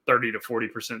 in the 30 to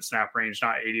 40% snap range,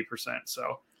 not 80%.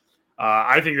 So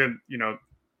I think that,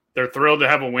 they're thrilled to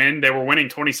have a win. They were winning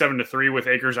 27-3 with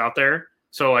Akers out there.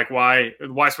 So like, why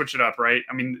switch it up? Right.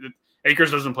 I mean,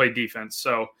 Akers doesn't play defense.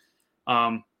 So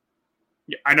I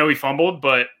know he fumbled,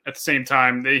 but at the same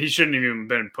time, he shouldn't have even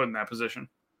been put in that position.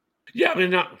 Yeah. I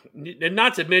mean,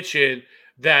 not to mention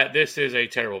that this is a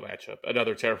terrible matchup,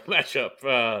 another terrible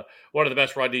matchup. One of the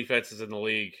best run defenses in the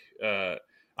league. I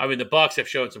mean, the Bucs have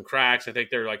shown some cracks. I think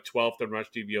they're like 12th in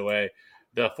rush DVOA.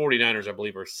 The 49ers, I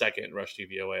believe, are second in rush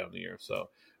DVOA on the year. So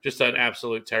just an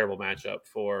absolute terrible matchup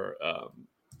for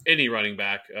any running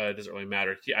back. It doesn't really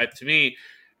matter. To me,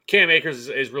 Cam Akers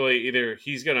is really either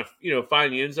he's going to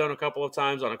find the end zone a couple of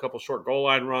times on a couple short goal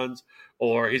line runs,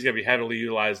 or he's going to be heavily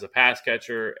utilized as a pass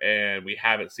catcher, and we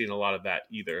haven't seen a lot of that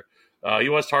either. He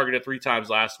was targeted 3 times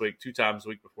last week, 2 times the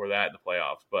week before that in the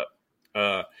playoffs. But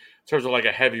in terms of like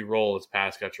a heavy role as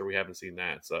pass catcher, we haven't seen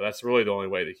that. So that's really the only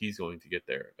way that he's going to get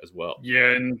there as well.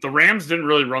 Yeah, and the Rams didn't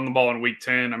really run the ball in week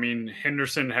 10. I mean,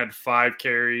 Henderson had 5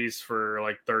 carries for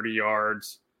like 30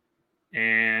 yards.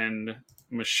 And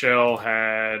Michel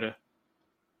had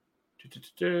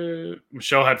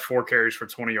 4 carries for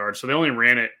 20 yards. So they only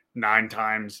ran it 9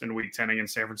 times in week 10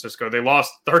 against San Francisco. They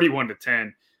lost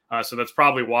 31-10. So that's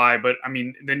probably why. But I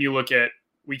mean, then you look at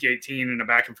week 18 in a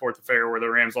back and forth affair where the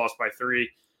Rams lost by 3.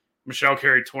 Michel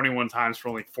carried 21 times for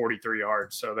only 43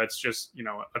 yards. So that's just,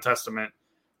 a testament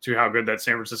to how good that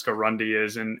San Francisco run D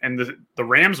is. And the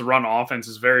Rams run offense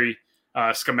is very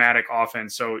schematic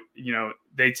offense. So,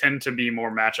 they tend to be more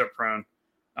matchup prone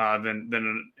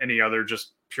than any other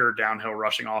just pure downhill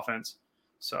rushing offense.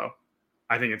 So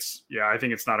I think it's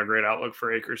not a great outlook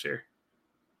for Akers here.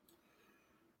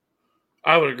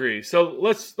 I would agree. So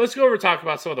let's go over and talk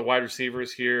about some of the wide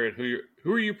receivers here and who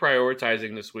are you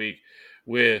prioritizing this week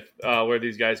with where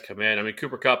these guys come in. I mean,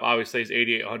 Cooper Kupp obviously is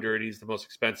 $8,800. He's the most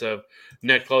expensive.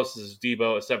 Next closest is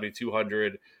Debo at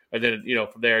 $7,200. And then,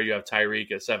 from there you have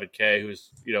Tyreek at $7K,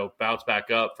 who's, bounced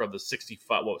back up from the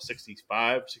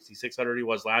 6,600 he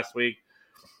was last week.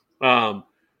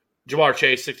 Jamar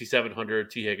Chase, $6,700.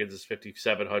 T. Higgins is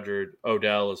 $5,700.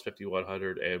 Odell is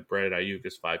 $5,100. And Brandon Ayuk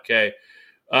is $5K.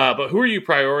 But who are you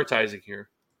prioritizing here?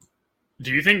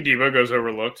 Do you think Debo goes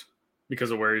overlooked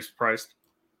because of where he's priced?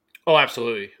 Oh,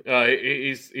 absolutely.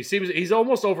 He's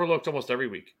almost overlooked almost every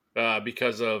week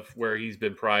because of where he's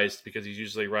been priced, because he's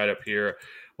usually right up here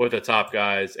with the top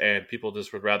guys, and people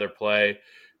just would rather play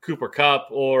Cooper Kupp,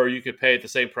 or you could pay at the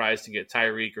same price to get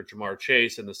Tyreek or Jamar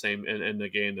Chase in the same in the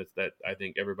game that I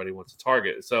think everybody wants to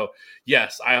target. So,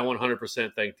 yes, I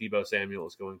 100% think Deebo Samuel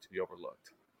is going to be overlooked.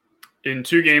 In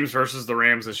 2 games versus the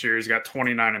Rams this year, he's got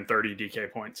 29 and 30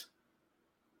 DK points.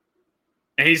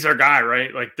 And he's their guy,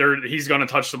 right? Like he's going to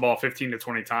touch the ball 15 to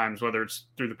 20 times, whether it's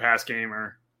through the pass game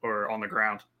or on the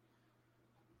ground.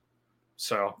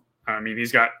 So, I mean,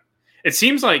 it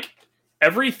seems like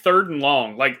every 3rd and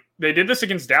long, like they did this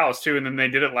against Dallas too, and then they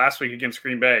did it last week against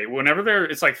Green Bay. Whenever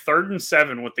it's like 3rd and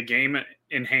 7 with the game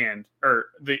in hand, or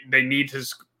they need to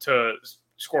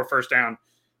score first down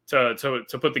to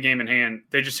put the game in hand,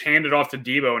 they just hand it off to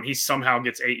Debo, and he somehow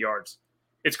gets 8 yards.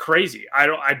 It's crazy.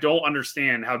 I don't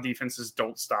understand how defenses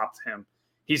don't stop him.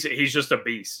 He's just a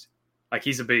beast. Like,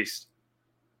 he's a beast.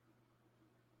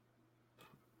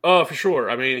 Oh, for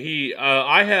sure. I mean,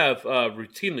 I have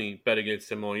routinely bet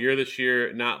against him all year this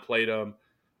year, not played him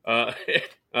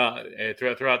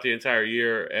throughout the entire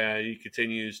year, and he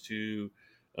continues to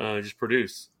just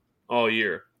produce all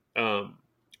year. The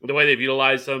way they've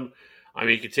utilized him, I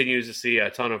mean, he continues to see a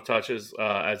ton of touches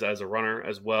as a runner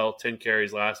as well. 10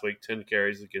 carries last week, 10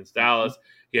 carries against Dallas.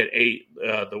 He had 8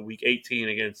 the week 18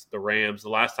 against the Rams. The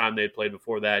last time they had played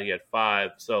before that, he had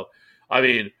 5. So, I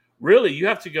mean, really, you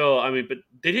have to go. I mean, but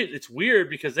they didn't. It's weird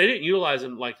because they didn't utilize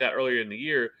him like that earlier in the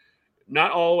year.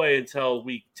 Not all the way until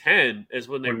week 10 is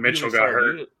when Mitchell got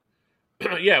hurt.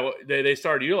 Yeah, they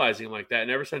started utilizing him like that,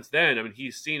 and ever since then, I mean,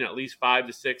 he's seen at least 5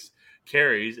 to 6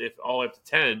 carries, if all up to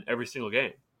 10, every single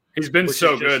game. He's been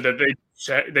so good that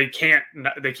they can't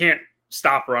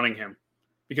stop running him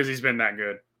because he's been that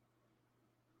good.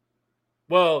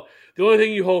 Well, the only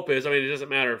thing you hope is, I mean, it doesn't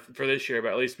matter for this year,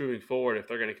 but at least moving forward, if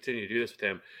they're going to continue to do this with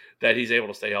him, that he's able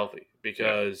to stay healthy,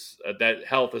 because that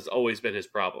health has always been his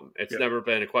problem. It's never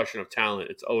been a question of talent.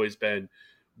 It's always been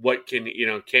what can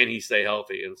he stay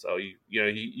healthy? And so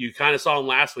you kind of saw him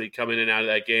last week coming in and out of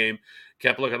that game,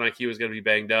 kept looking like he was going to be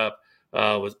banged up,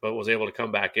 but was able to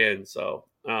come back in. So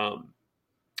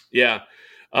yeah.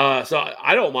 So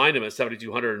I don't mind him at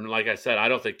 7,200, and like I said, I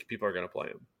don't think people are going to play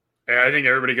him. Yeah, I think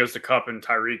everybody goes to Kupp and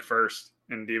Tyreek first,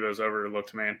 and Debo's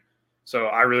overlooked, man. So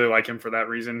I really like him for that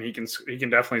reason. He can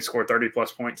definitely score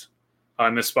 30-plus points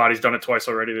in this spot. He's done it twice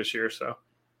already this year. So,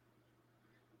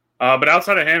 but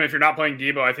outside of him, if you're not playing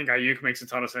Debo, I think Ayuk makes a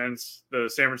ton of sense. The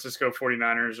San Francisco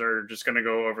 49ers are just going to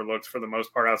go overlooked for the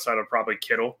most part outside of probably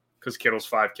Kittle, because Kittle's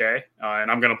 5K,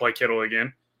 and I'm going to play Kittle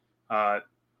again.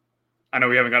 I know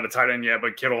we haven't got a tight end yet,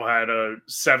 but Kittle had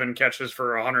 7 catches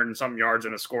for 100 and something yards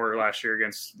and a score last year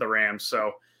against the Rams.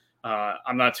 So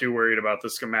I'm not too worried about the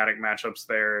schematic matchups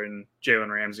there and Jalen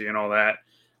Ramsey and all that.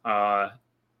 I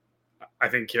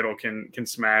think Kittle can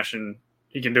smash, and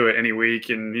he can do it any week,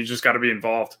 and he's just got to be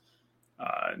involved.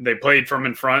 They played from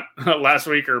in front last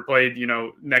week, or played,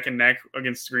 neck and neck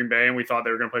against Green Bay, and we thought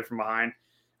they were going to play from behind.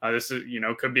 This is,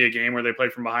 could be a game where they play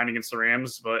from behind against the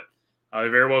Rams, but they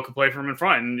very well could play from in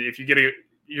front. And if you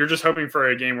you're just hoping for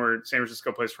a game where San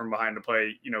Francisco plays from behind to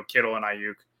play, Kittle and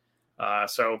Ayuk.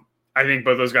 So I think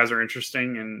both those guys are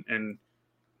interesting, and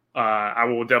I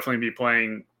will definitely be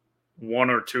playing one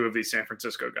or two of these San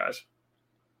Francisco guys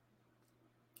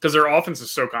because their offense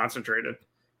is so concentrated.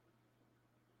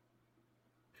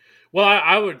 Well,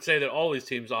 I would say that all these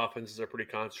teams' offenses are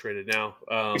pretty concentrated now.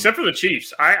 Except for the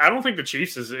Chiefs. I don't think the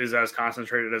Chiefs is as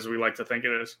concentrated as we like to think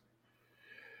it is.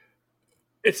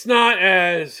 It's not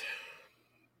as...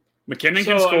 McKinnon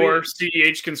can score,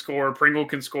 CEH can score, Pringle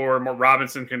can score,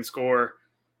 Robinson can score.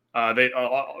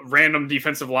 Random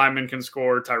defensive linemen can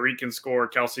score, Tyreek can score,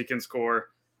 Kelsey can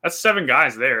score. That's 7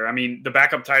 guys there. I mean, the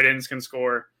backup tight ends can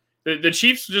score. The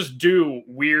Chiefs just do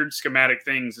weird schematic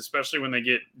things, especially when they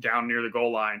get down near the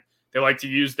goal line. They like to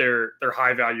use their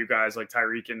high-value guys like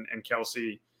Tyreek and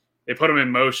Kelsey. They put them in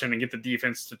motion and get the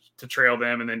defense to trail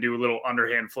them, and then do little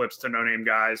underhand flips to no-name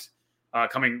guys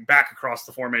coming back across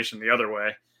the formation the other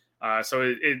way.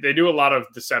 So they do a lot of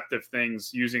deceptive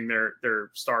things using their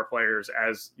star players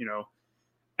as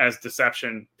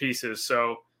deception pieces.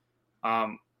 So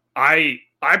I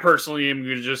personally am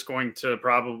just going to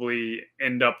probably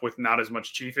end up with not as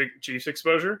much Chiefs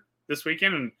exposure this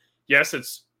weekend. And yes,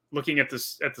 it's looking at the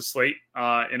slate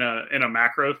in a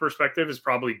macro perspective is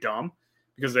probably dumb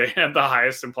because they have the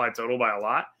highest implied total by a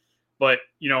lot. But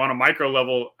on a micro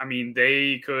level, I mean,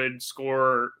 they could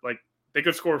score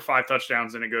 5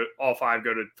 touchdowns and all 5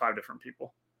 go to 5 different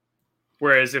people.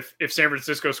 Whereas if San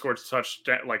Francisco scores 4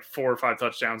 or 5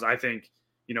 touchdowns, I think,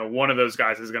 one of those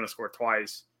guys is going to score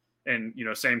twice. And,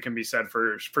 same can be said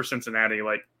for Cincinnati.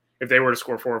 Like if they were to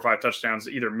score 4 or 5 touchdowns,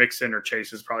 either Mixon or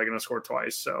Chase is probably going to score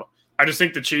twice. So I just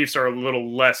think the Chiefs are a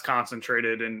little less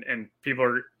concentrated, and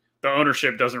the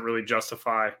ownership doesn't really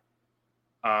justify,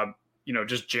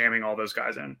 just jamming all those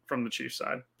guys in from the Chiefs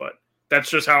side. But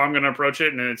that's just how I'm going to approach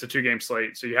it. And it's a 2-game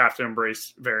slate. So you have to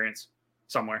embrace variance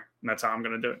somewhere. And that's how I'm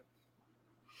going to do it.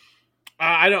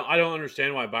 I don't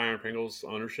understand why Byron Pringle's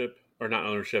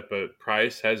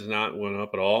price has not went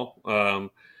up at all.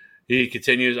 He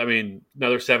continues. I mean,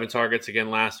 another 7 targets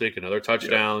again last week, another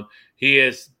touchdown. Yep. He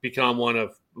has become one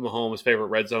of Mahomes' favorite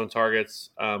red zone targets.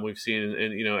 We've seen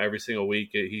in every single week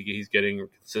he's getting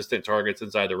consistent targets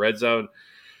inside the red zone.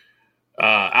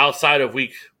 Outside of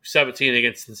week 17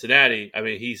 against Cincinnati, I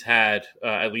mean, he's had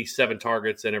at least 7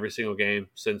 targets in every single game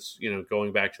since,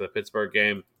 going back to the Pittsburgh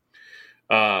game.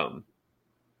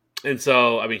 And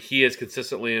so, I mean, he is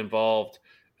consistently involved,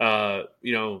 but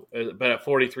at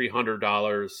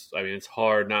 $4,300, I mean, it's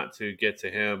hard not to get to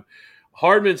him.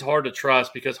 Hardman's hard to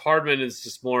trust because Hardman is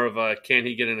just more of a, can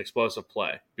he get an explosive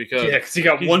play? Because he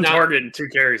got 1 target and 2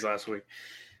 carries last week.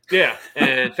 Yeah,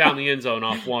 and found the end zone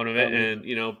off one of it,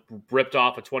 and ripped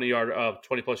off a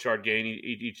 20-plus yard gain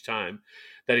each time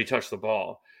that he touched the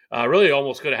ball. Really,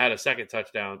 almost could have had a second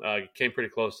touchdown. Came pretty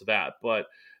close to that, but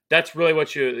that's really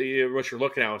what you're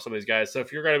looking at with some of these guys. So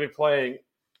if you're going to be playing,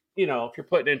 if you're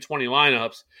putting in 20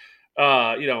 lineups,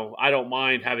 I don't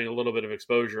mind having a little bit of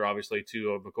exposure, obviously,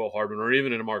 to Mecole Hardman or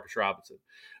even in Marcus Robinson.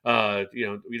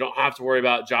 You don't have to worry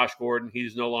about Josh Gordon.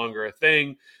 He's no longer a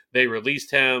thing. They released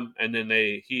him, and then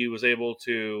he was able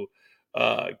to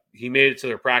he made it to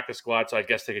their practice squad, so I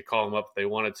guess they could call him up if they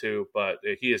wanted to, but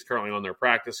he is currently on their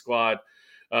practice squad.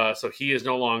 So he is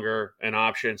no longer an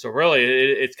option. So really,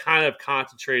 it's kind of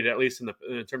concentrated, at least in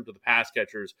terms of the pass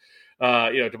catchers.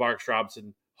 DeMarcus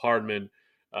Robinson, Hardman,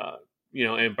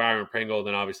 and Byron Pringle,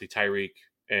 then obviously Tyreek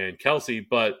and Kelsey.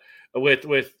 But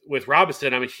with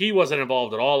Robinson, I mean, he wasn't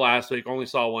involved at all last week. Only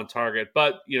saw 1 target.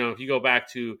 But if you go back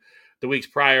to the weeks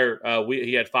prior,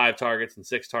 he had 5 targets and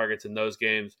 6 targets in those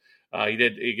games.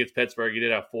 Against Pittsburgh, he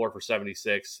did have 4 for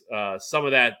 76. Some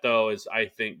of that, though, is I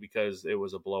think because it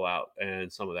was a blowout,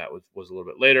 and some of that was a little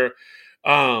bit later.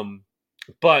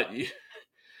 But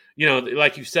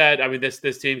like you said, I mean,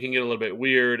 this team can get a little bit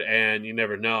weird, and you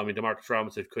never know. I mean, Demarcus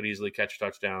Robinson could easily catch a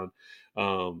touchdown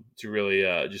to really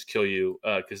just kill you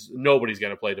because nobody's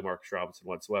going to play Demarcus Robinson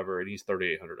whatsoever, and he's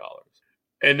 $3,800.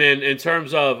 And then in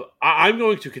terms of, I'm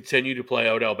going to continue to play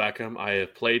Odell Beckham. I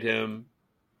have played him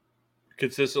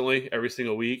consistently every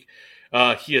single week.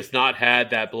 He has not had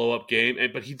that blow-up game,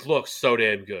 but he looks so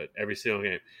damn good every single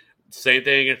game. Same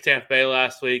thing against Tampa Bay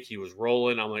last week. He was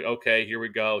rolling. I'm like, okay, here we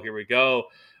go.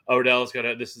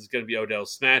 This is gonna be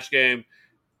Odell's smash game,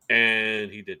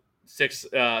 and he did six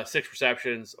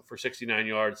receptions for 69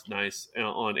 yards, nice,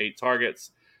 on 8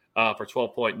 targets for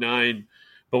 12.9.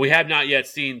 But we have not yet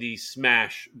seen the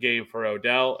smash game for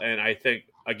Odell, and I think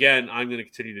again I'm going to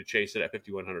continue to chase it at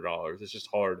 $5,100. It's just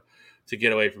hard to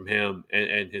get away from him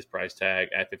and his price tag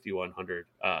at $5,100.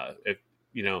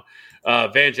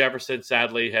 Van Jefferson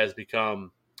sadly has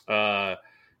become kind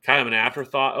of an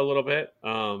afterthought a little bit.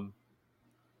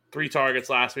 3 targets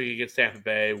last week against Tampa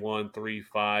Bay, 1, 3,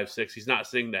 5, 6. He's not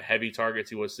seeing the heavy targets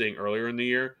he was seeing earlier in the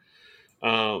year.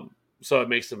 So it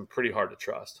makes him pretty hard to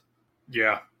trust.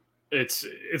 Yeah. It's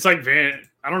like Van.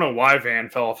 I don't know why Van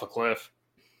fell off a cliff,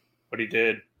 but he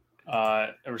did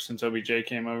ever since OBJ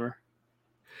came over.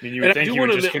 I mean, you would think he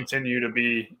would just continue to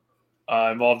be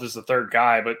involved as the third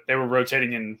guy, but they were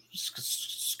rotating in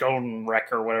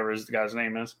Skodenreck or whatever the guy's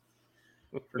name is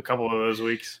for a couple of those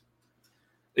weeks.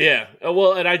 Yeah,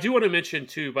 well, and I do want to mention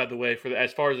too, by the way,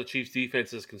 as far as the Chiefs'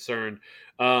 defense is concerned,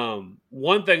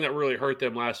 one thing that really hurt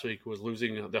them last week was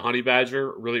losing the Honey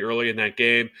Badger really early in that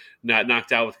game. Not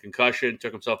knocked out with concussion,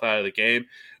 took himself out of the game.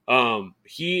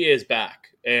 He is back,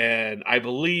 and I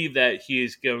believe that he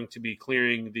is going to be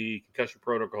clearing the concussion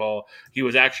protocol. He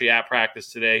was actually at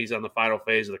practice today. He's on the final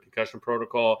phase of the concussion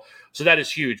protocol, so that is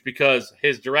huge because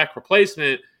his direct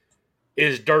replacement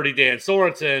is Dirty Dan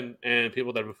Sorensen, and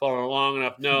people that have been following long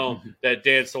enough know that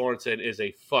Dan Sorensen is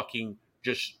a fucking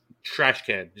just trash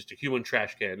can, just a human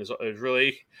trash can. Is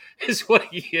really what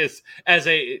he is as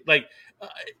a like.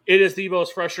 It is the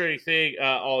most frustrating thing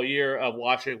all year of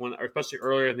watching especially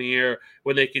earlier in the year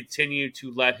when they continue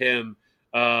to let him,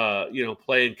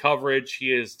 play in coverage.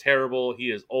 He is terrible.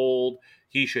 He is old.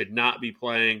 He should not be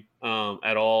playing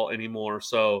at all anymore.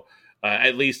 So.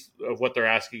 At least of what they're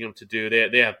asking him to do.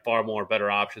 They have far more better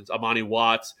options. Amani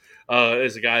Watts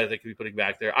is a guy that they could be putting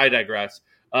back there. I digress.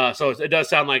 So it does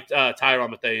sound like Tyrann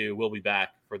Mathieu will be back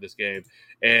for this game,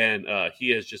 and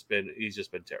he's just been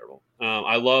terrible.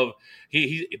 I love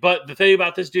but the thing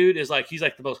about this dude is like he's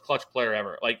like the most clutch player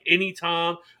ever. Like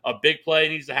anytime a big play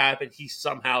needs to happen, he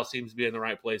somehow seems to be in the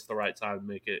right place at the right time to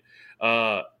make it.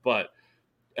 But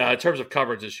in terms of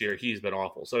coverage this year, he's been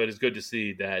awful. So it is good to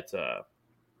see that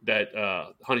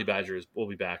Honey Badgers will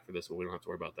be back for this one. We don't have to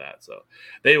worry about that. So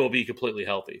they will be completely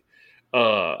healthy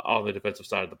on the defensive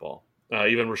side of the ball.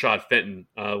 Even Rashad Fenton,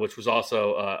 which was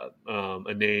also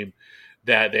a name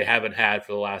that they haven't had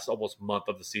for the last almost month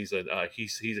of the season.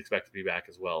 He's expected to be back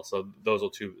as well. So those are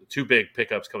two big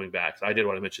pickups coming back. So I did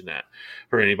want to mention that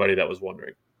for anybody that was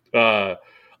wondering.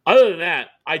 Other than that,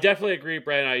 I definitely agree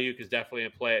Brandon Ayuk is definitely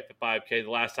in play at the 5K. The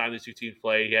last time these two teams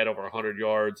played, he had over 100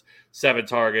 yards, 7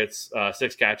 targets,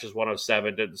 6 catches,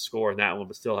 107. Didn't score in that one,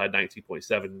 but still had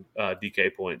 19.7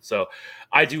 DK points. So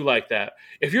I do like that.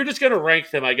 If you're just going to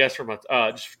rank them, I guess, from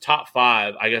just top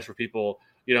 5, I guess, for people,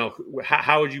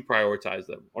 how would you prioritize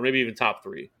them? Or maybe even top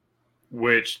 3?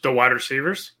 Which, the wide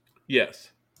receivers? Yes.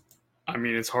 I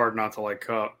mean, it's hard not to like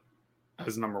Kupp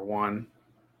as number 1.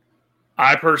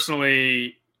 I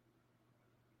personally...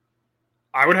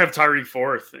 I would have Tyreek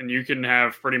 4th, and you can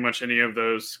have pretty much any of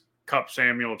those Kupp,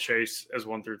 Samuel, Chase as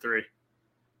 1 through 3.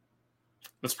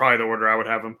 That's probably the order I would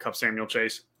have them, Kupp, Samuel,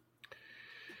 Chase.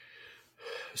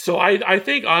 So I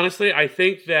think, honestly,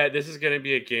 that this is going to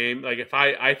be a game. Like,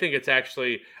 I think it's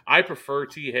actually, I prefer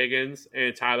T. Higgins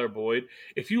and Tyler Boyd.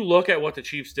 If you look at what the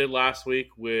Chiefs did last week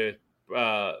with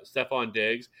Stephon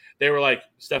Diggs, they were like,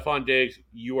 Stephon Diggs,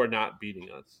 you are not beating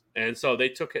us. And so they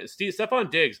took it.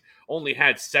 Stephon Diggs only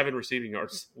had 7 receiving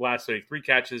yards last week, 3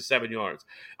 catches, 7 yards.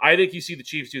 I think you see the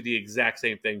Chiefs do the exact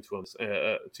same thing to him,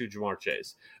 to Ja'Marr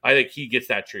Chase. I think he gets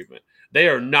that treatment. They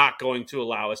are not going to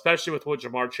allow, especially with what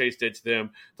Ja'Marr Chase did to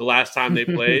them the last time they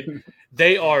played,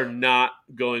 they are not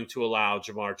going to allow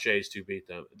Ja'Marr Chase to beat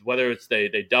them. Whether it's they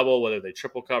double, whether they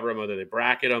triple cover him, whether they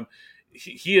bracket him,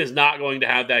 he is not going to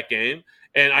have that game.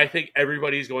 And I think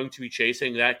everybody's going to be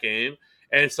chasing that game.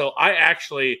 And so I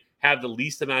actually have the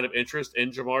least amount of interest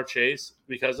in Jamar Chase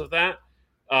because of that.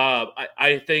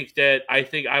 I think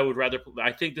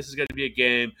this is going to be a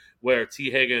game where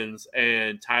T. Higgins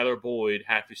and Tyler Boyd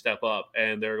have to step up,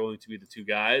 and they're going to be the two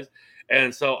guys.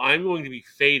 And so I'm going to be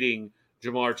fading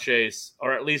Jamar Chase,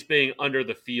 or at least being under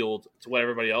the field to what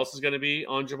everybody else is going to be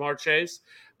on Jamar Chase,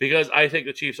 because I think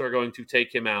the Chiefs are going to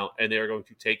take him out and they are going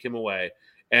to take him away.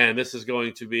 And this is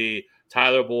going to be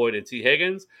Tyler Boyd and T.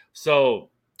 Higgins. So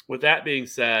with that being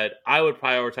said, I would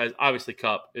prioritize, obviously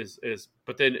Kupp is,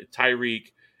 but then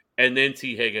Tyreek, and then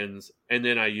T. Higgins, and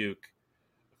then Ayuk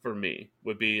for me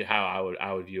would be how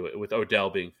I would view it, with Odell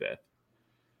being fifth.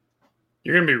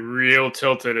 You're going to be real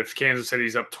tilted if Kansas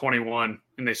City's up 21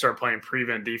 and they start playing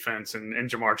prevent defense and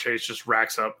Jamar Chase just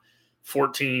racks up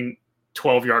 14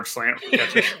 12-yard slant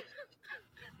catches.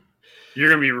 You're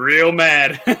going to be real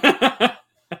mad.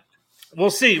 We'll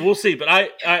see. But I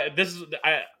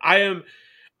am.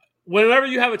 Whenever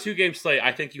you have a 2-game slate,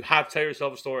 I think you have to tell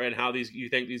yourself a story and how you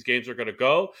think these games are going to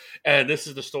go. And this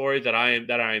is the story that I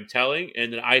am telling.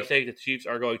 And I think the Chiefs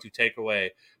are going to take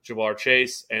away Jamar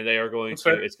Chase, and they are going to.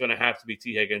 Fair. It's going to have to be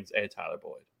T. Higgins and Tyler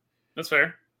Boyd. That's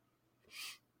fair.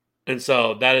 And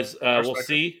so that is. We'll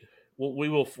see. We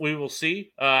will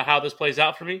see how this plays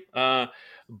out for me.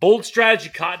 Bold strategy,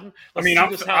 Cotton. I'm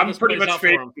pretty much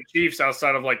fading the Chiefs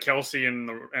outside of like Kelsey and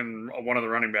one of the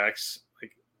running backs.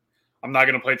 I'm not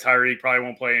going to play Tyreek. Probably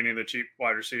won't play any of the cheap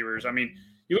wide receivers. I mean,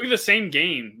 you look at the same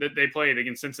game that they played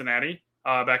against Cincinnati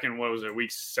back in, week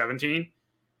 17.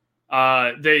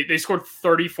 They scored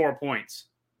 34 points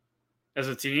as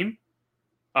a team.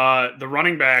 The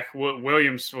running back,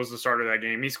 Williams, was the starter of that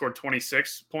game. He scored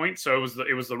 26 points, so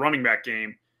it was the running back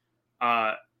game.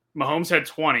 Mahomes had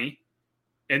 20,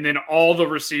 and then all the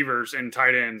receivers and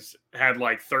tight ends had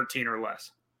like 13 or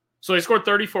less. So they scored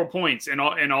 34 points, and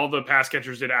all the pass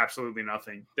catchers did absolutely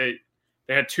nothing. They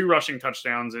had 2 rushing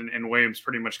touchdowns, and Williams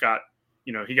pretty much got,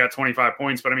 he got 25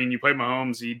 points. But I mean, you play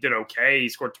Mahomes, he did okay. He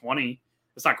scored 20.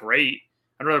 That's not great.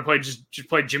 I'd rather play just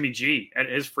play Jimmy G at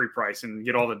his free price and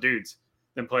get all the dudes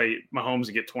than play Mahomes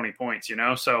and get 20 points.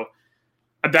 So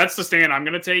that's the stand I'm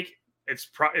going to take. It's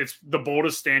the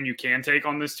boldest stand you can take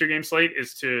on this 2-game slate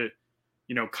is to,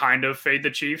 kind of fade the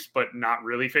Chiefs, but not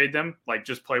really fade them. Like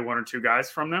just play 1 or 2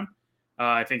 guys from them.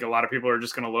 I think a lot of people are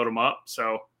just going to load them up.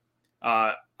 So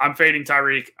I'm fading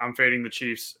Tyreek. I'm fading the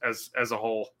Chiefs as a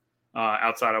whole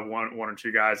outside of one or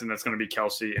 2 guys. And that's going to be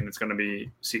Kelsey and it's going to be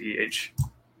CEH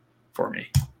for me.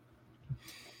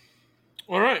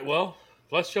 All right. Well,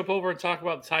 let's jump over and talk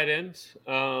about the tight ends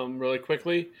really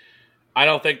quickly. I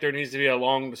don't think there needs to be a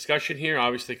long discussion here.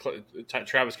 Obviously,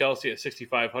 Travis Kelce at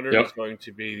 6,500 is going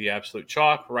to be the absolute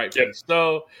chalk, rightfully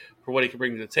so, for what he can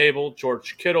bring to the table.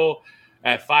 George Kittle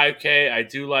at 5K, I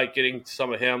do like getting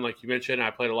some of him. Like you mentioned,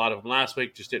 I played a lot of him last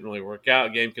week, just didn't really work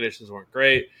out. Game conditions weren't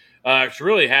great. It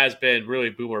really has been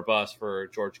really boom or bust for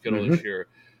George Kittle this year.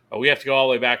 We have to go all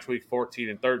the way back to week 14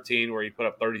 and 13 where he put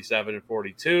up 37 and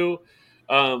 42.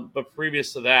 But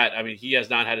previous to that, I mean, he has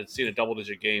not seen a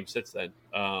double-digit game since then.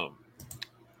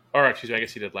 Or excuse me, I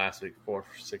guess he did last week,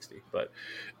 460. But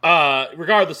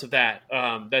regardless of that,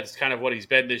 that's kind of what he's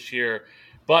been this year.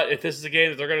 But if this is a game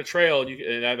that they're going to trail,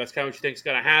 and that's kind of what you think is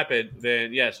going to happen,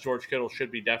 then yes, George Kittle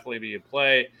should definitely be in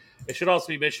play. It should also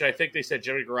be mentioned, I think they said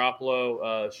Jimmy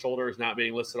Garoppolo shoulder is not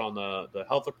being listed on the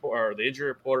health report or the injury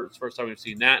report. It's the first time we've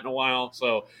seen that in a while.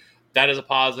 So that is a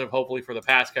positive, hopefully, for the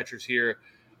pass catchers here.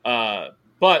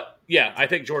 But yeah, I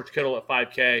think George Kittle at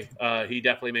 5K, he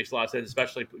definitely makes a lot of sense,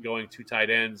 especially going 2 tight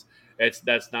ends.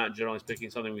 That's not, generally speaking,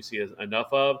 something we see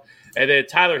enough of. And then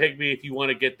Tyler Higbee, if you want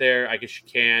to get there, I guess you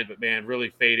can. But man, really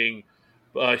fading,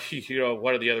 one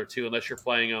of the other 2, unless you're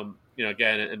playing them,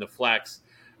 again in the flex.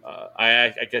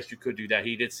 I guess you could do that.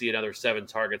 He did see another 7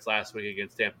 targets last week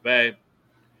against Tampa Bay.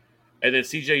 And then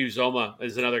CJ Uzomah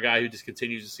is another guy who just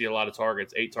continues to see a lot of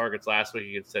targets. 8 targets last week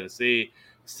against Tennessee.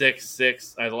 6.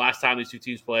 The last time these 2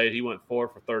 teams played, he went 4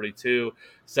 for 32,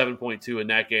 7.2 in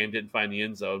that game. Didn't find the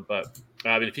end zone, but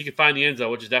I mean, if he can find the end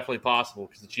zone, which is definitely possible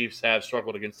because the Chiefs have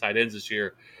struggled against tight ends this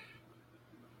year,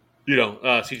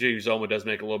 CJ Uzomah does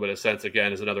make a little bit of sense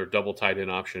again as another double tight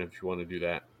end option if you want to do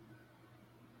that.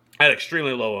 I had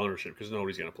extremely low ownership because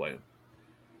nobody's going to play him.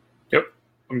 Yep,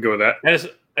 I'm good with that. And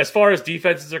as far as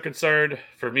defenses are concerned,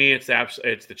 for me, it's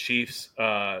the Chiefs,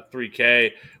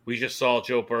 3K. We just saw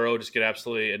Joe Burrow just get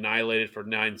absolutely annihilated for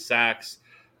 9 sacks.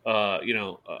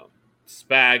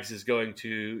 Spags is going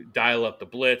to dial up the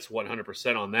blitz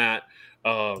 100% on that.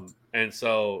 And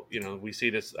so, we see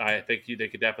this. I think they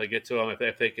could definitely get to him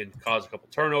if they can cause a couple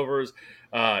turnovers.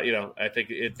 I think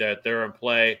that they're in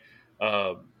play.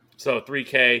 So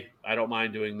 3K, I don't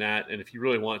mind doing that. And if you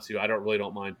really want to, I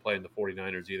don't mind playing the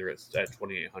 49ers either at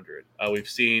 2,800. We've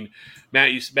seen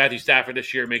Matthew Stafford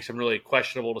this year make some really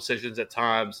questionable decisions at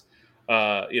times,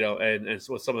 and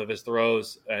with some of his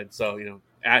throws. And so,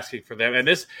 asking for them. And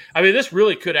this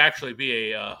really could actually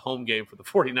be a home game for the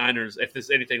 49ers if this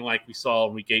is anything like we saw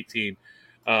in Week 18.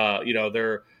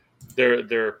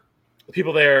 They're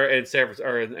people there in San Francisco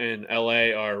or in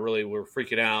LA were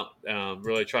freaking out,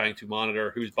 really trying to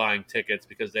monitor who's buying tickets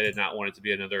because they did not want it to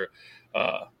be another,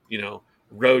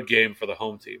 road game for the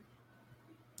home team.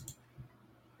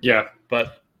 Yeah,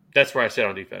 but that's where I sit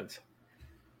on defense.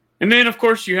 And then, of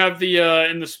course, you have the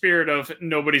in the spirit of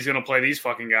nobody's going to play these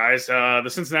fucking guys. The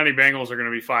Cincinnati Bengals are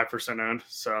going to be 5% owned.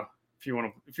 So if you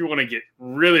want to get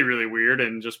really, really weird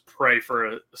and just pray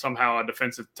for somehow a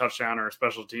defensive touchdown or a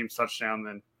special teams touchdown,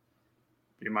 then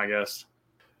be my guest.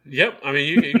 Yep. I mean,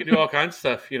 you can do all kinds of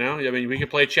stuff, we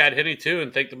could play Chad Henne too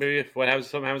and think that maybe if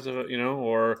something happens,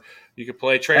 or you could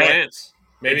play Trey Lance.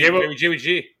 Maybe Jimmy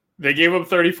G. They gave up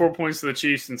 34 points to the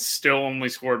Chiefs and still only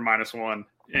scored -1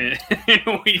 in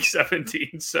Week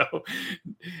 17. So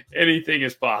anything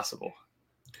is possible.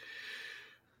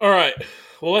 All right.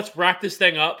 Well, let's wrap this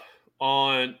thing up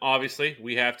on, obviously,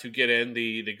 we have to get in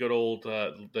the good old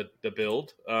the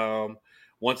build.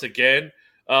 Once again,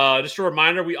 just a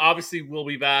reminder, we obviously will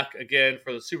be back again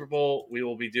for the Super Bowl. We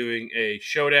will be doing a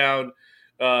showdown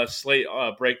slate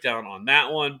breakdown on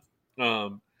that one.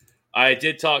 I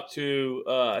did talk to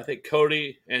I think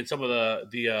Cody and some of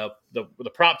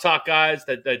the Prop Talk guys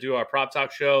that do our Prop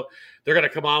Talk show. They're going to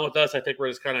come on with us. I think we're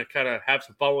just kind of have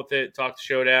some fun with it, talk to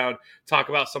showdown, talk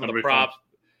about some of the props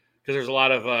because there's a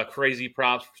lot of crazy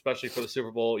props, especially for the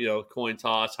Super Bowl. Coin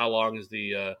toss. How long is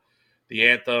the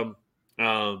anthem?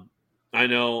 I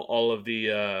know all of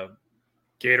the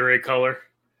Gatorade color.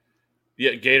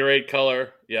 Yeah, Gatorade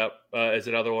color. Yep, is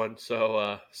another one.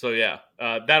 So yeah,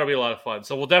 that'll be a lot of fun.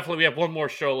 So we have one more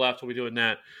show left. We'll be doing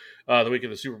that the week of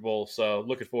the Super Bowl. So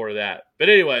looking forward to that. But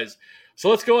anyways, so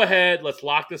let's go ahead. Let's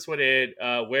lock this one in.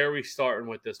 Where are we starting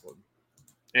with this one?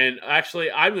 And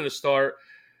actually, I'm going to start,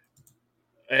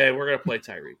 and we're going to play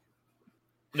Tyreek.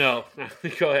 No,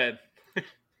 go ahead.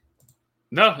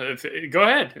 No, go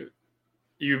ahead.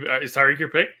 Is Tyreek your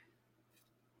pick?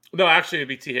 No, actually, it'd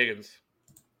be T. Higgins.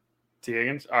 T.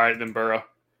 Higgins? All right, then Burrow.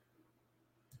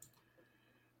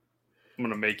 I'm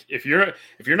gonna make if you're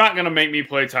not gonna make me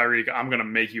play Tyreek, I'm gonna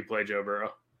make you play Joe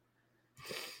Burrow.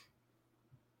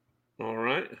 All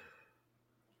right.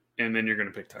 And then you're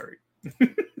gonna pick Tyreek.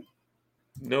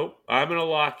 Nope. I'm gonna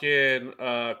lock in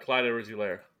Clyde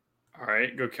Edwards-Helaire. All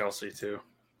right, go Kelsey too.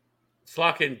 Let's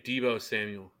lock in Deebo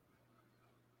Samuel.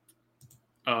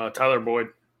 Tyler Boyd.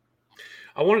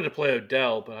 I wanted to play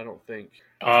Odell, but I don't think.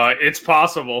 It's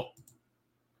possible.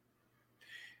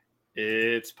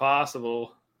 It's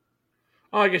possible.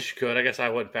 Oh, I guess you could. I guess I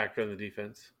wouldn't factor in the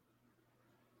defense.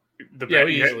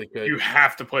 We easily could. You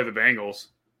have to play the Bengals,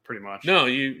 pretty much. No,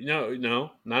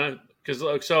 not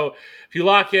because so if you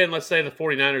lock in, let's say the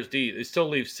 49ers D, it still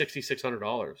leaves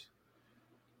 $6,600.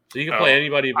 So you can play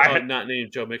anybody not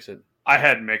named Joe Mixon. I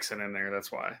had Mixon in there.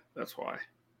 That's why.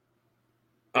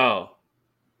 Oh,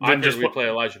 then just play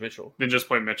Elijah Mitchell. Then just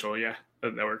play Mitchell. Yeah,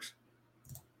 that works.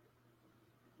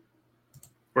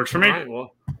 Works for me.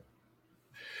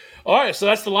 All right, so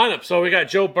that's the lineup. So we got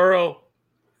Joe Burrow,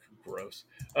 gross,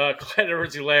 Clyde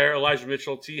Edwards-Helaire, Elijah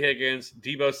Mitchell, T. Higgins,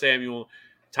 Deebo Samuel,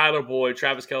 Tyler Boyd,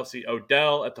 Travis Kelce,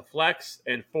 Odell at the flex,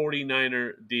 and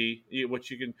 49er D, which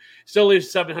you can still leave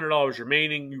 $700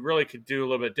 remaining. You really could do a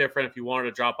little bit different if you wanted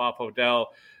to drop off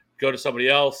Odell, go to somebody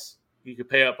else. You could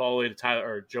pay up all the way to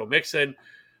Tyler or Joe Mixon.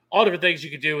 All different things you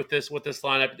could do with this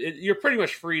lineup. You're pretty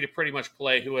much free to pretty much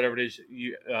play whoever it is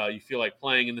you feel like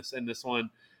playing in this one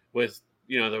with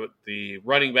the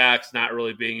running backs not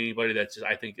really being anybody that's just,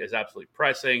 I think is absolutely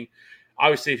pressing.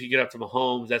 Obviously, if you get up to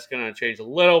Mahomes, that's going to change a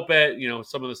little bit,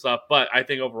 some of the stuff. But I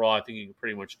think overall, I think you can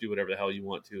pretty much do whatever the hell you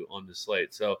want to on this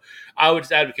slate. So I would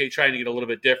just advocate trying to get a little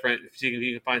bit different. If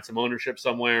you can find some ownership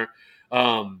somewhere,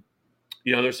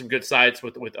 there's some good sites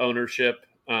with ownership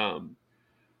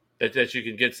that you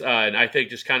can get. And I think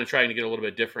just kind of trying to get a little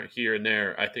bit different here and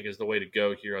there, I think is the way to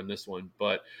go here on this one.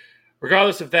 But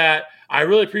regardless of that, I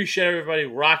really appreciate everybody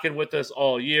rocking with us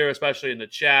all year, especially in the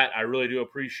chat. I really do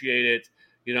appreciate it.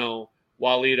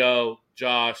 Walito,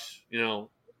 Josh,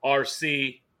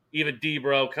 RC, even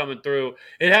D-Bro coming through.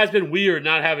 It has been weird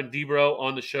not having D-Bro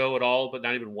on the show at all, but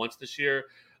not even once this year.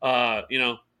 I'm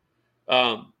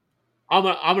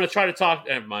gonna try to talk.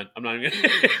 Never mind. I'm not even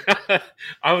gonna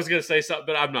I was gonna say something,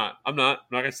 but I'm not. I'm not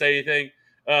gonna say anything.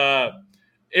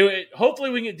 hopefully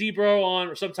we can get D-Bro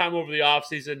on sometime over the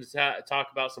offseason to talk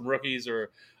about some rookies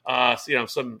or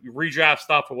some redraft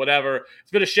stuff or whatever.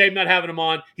 It's been a shame not having him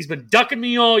on. He's been ducking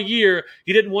me all year.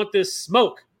 He didn't want this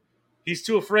smoke. He's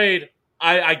too afraid.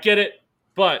 I get it.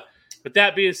 But with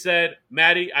that being said,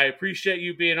 Maddie, I appreciate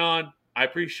you being on. I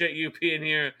appreciate you being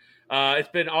here. It's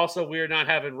been also weird not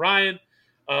having Ryan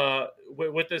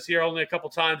with us here only a couple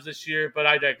times this year, but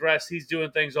I digress. He's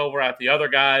doing things over at the other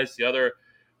guys, the other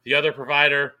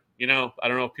provider. I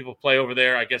don't know if people play over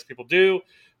there. I guess people do.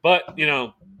 But,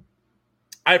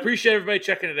 I appreciate everybody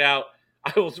checking it out.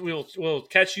 We'll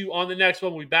catch you on the next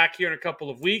one. We'll be back here in a couple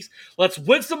of weeks. Let's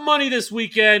win some money this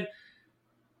weekend.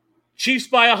 Chiefs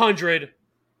by 100.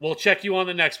 We'll check you on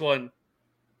the next one.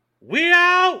 We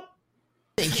out!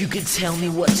 Think you can tell me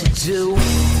what to do?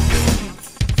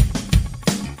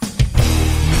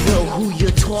 You know who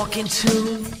you're talking to?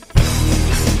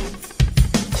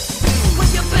 Well,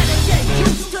 you better get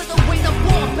used to the way the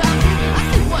ball bounces. I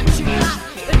see what you got.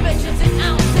 It measures in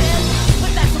ounces.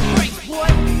 But that's a brace, boy.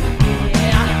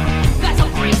 Yeah, that's a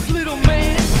brace, little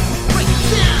man. Break it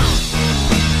down.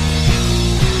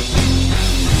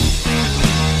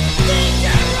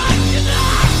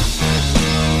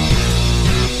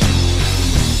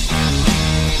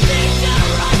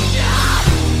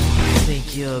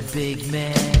 Think you're a big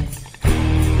man?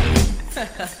 I'll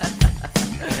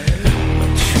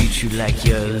treat you like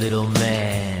you're a little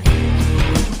man.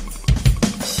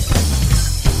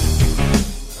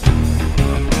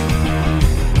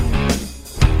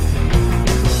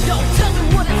 Don't tell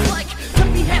me what it's like to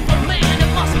be half a man.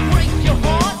 It must break your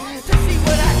heart to see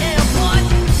what I am, but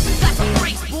that's a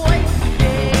brace, boy.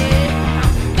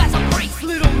 Yeah, that's a brace,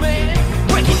 little man.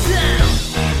 Break it down.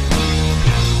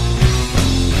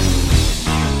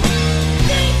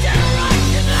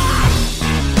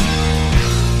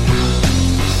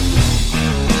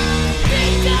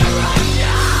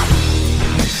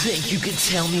 Think you can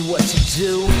tell me what to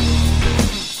do?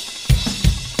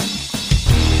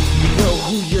 You know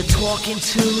who you're talking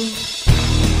to? Just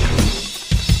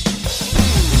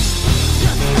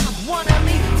stop wanting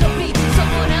me to be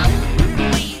someone else.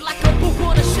 Be like a book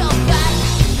on a shelf that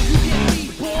you can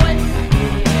read, boy.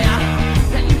 Yeah,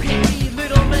 that you can read,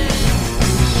 little man.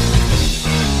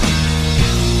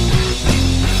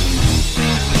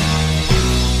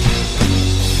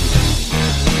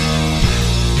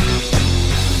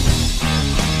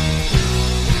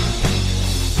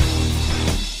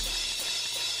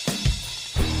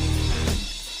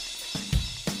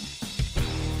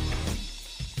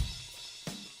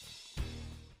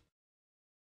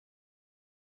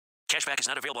 Cashback is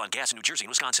not available on gas in New Jersey and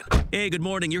Wisconsin. Hey, good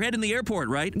morning. You're heading the airport,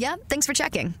 right? Yep, thanks for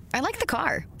checking. I like the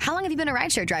car. How long have you been a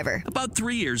rideshare driver? About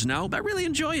 3 years now. I really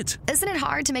enjoy it. Isn't it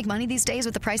hard to make money these days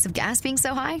with the price of gas being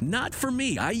so high? Not for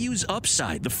me. I use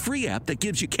Upside, the free app that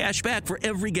gives you cash back for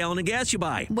every gallon of gas you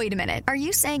buy. Wait a minute. Are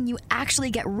you saying you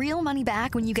actually get real money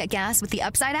back when you get gas with the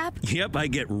Upside app? Yep, I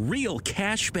get real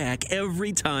cash back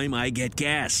every time I get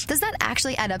gas. Does that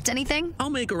actually add up to anything? I'll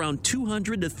make around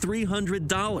 $200 to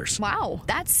 $300. Wow,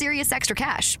 that's serious extra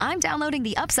cash. I'm downloading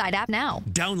the Upside app now.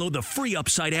 Download the free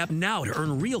Upside app now to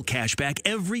earn real cash back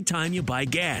every time you buy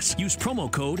gas. Use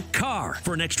promo code CAR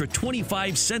for an extra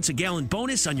 25 cents a gallon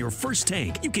bonus on your first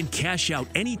tank. You can cash out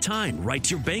anytime right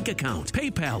to your bank account,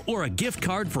 PayPal, or a gift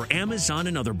card for Amazon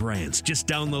and other brands. Just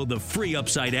download the free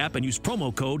Upside app and use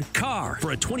promo code CAR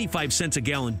for a 25 cents a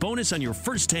gallon bonus on your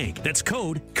first tank. That's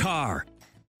code CAR.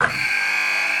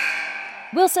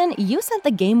 Wilson, you sent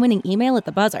the game-winning email at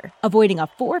the buzzer, avoiding a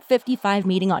 4:55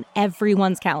 meeting on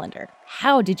everyone's calendar.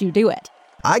 How did you do it?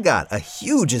 I got a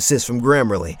huge assist from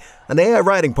Grammarly, an AI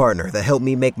writing partner that helped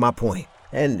me make my point.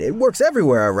 And it works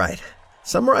everywhere I write.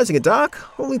 Summarizing a doc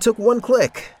only took one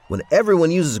click. When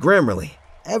everyone uses Grammarly,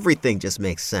 everything just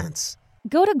makes sense.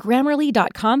 Go to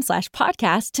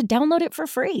Grammarly.com/podcast to download it for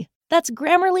free. That's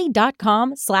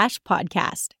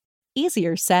Grammarly.com/podcast.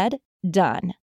 Easier said, done.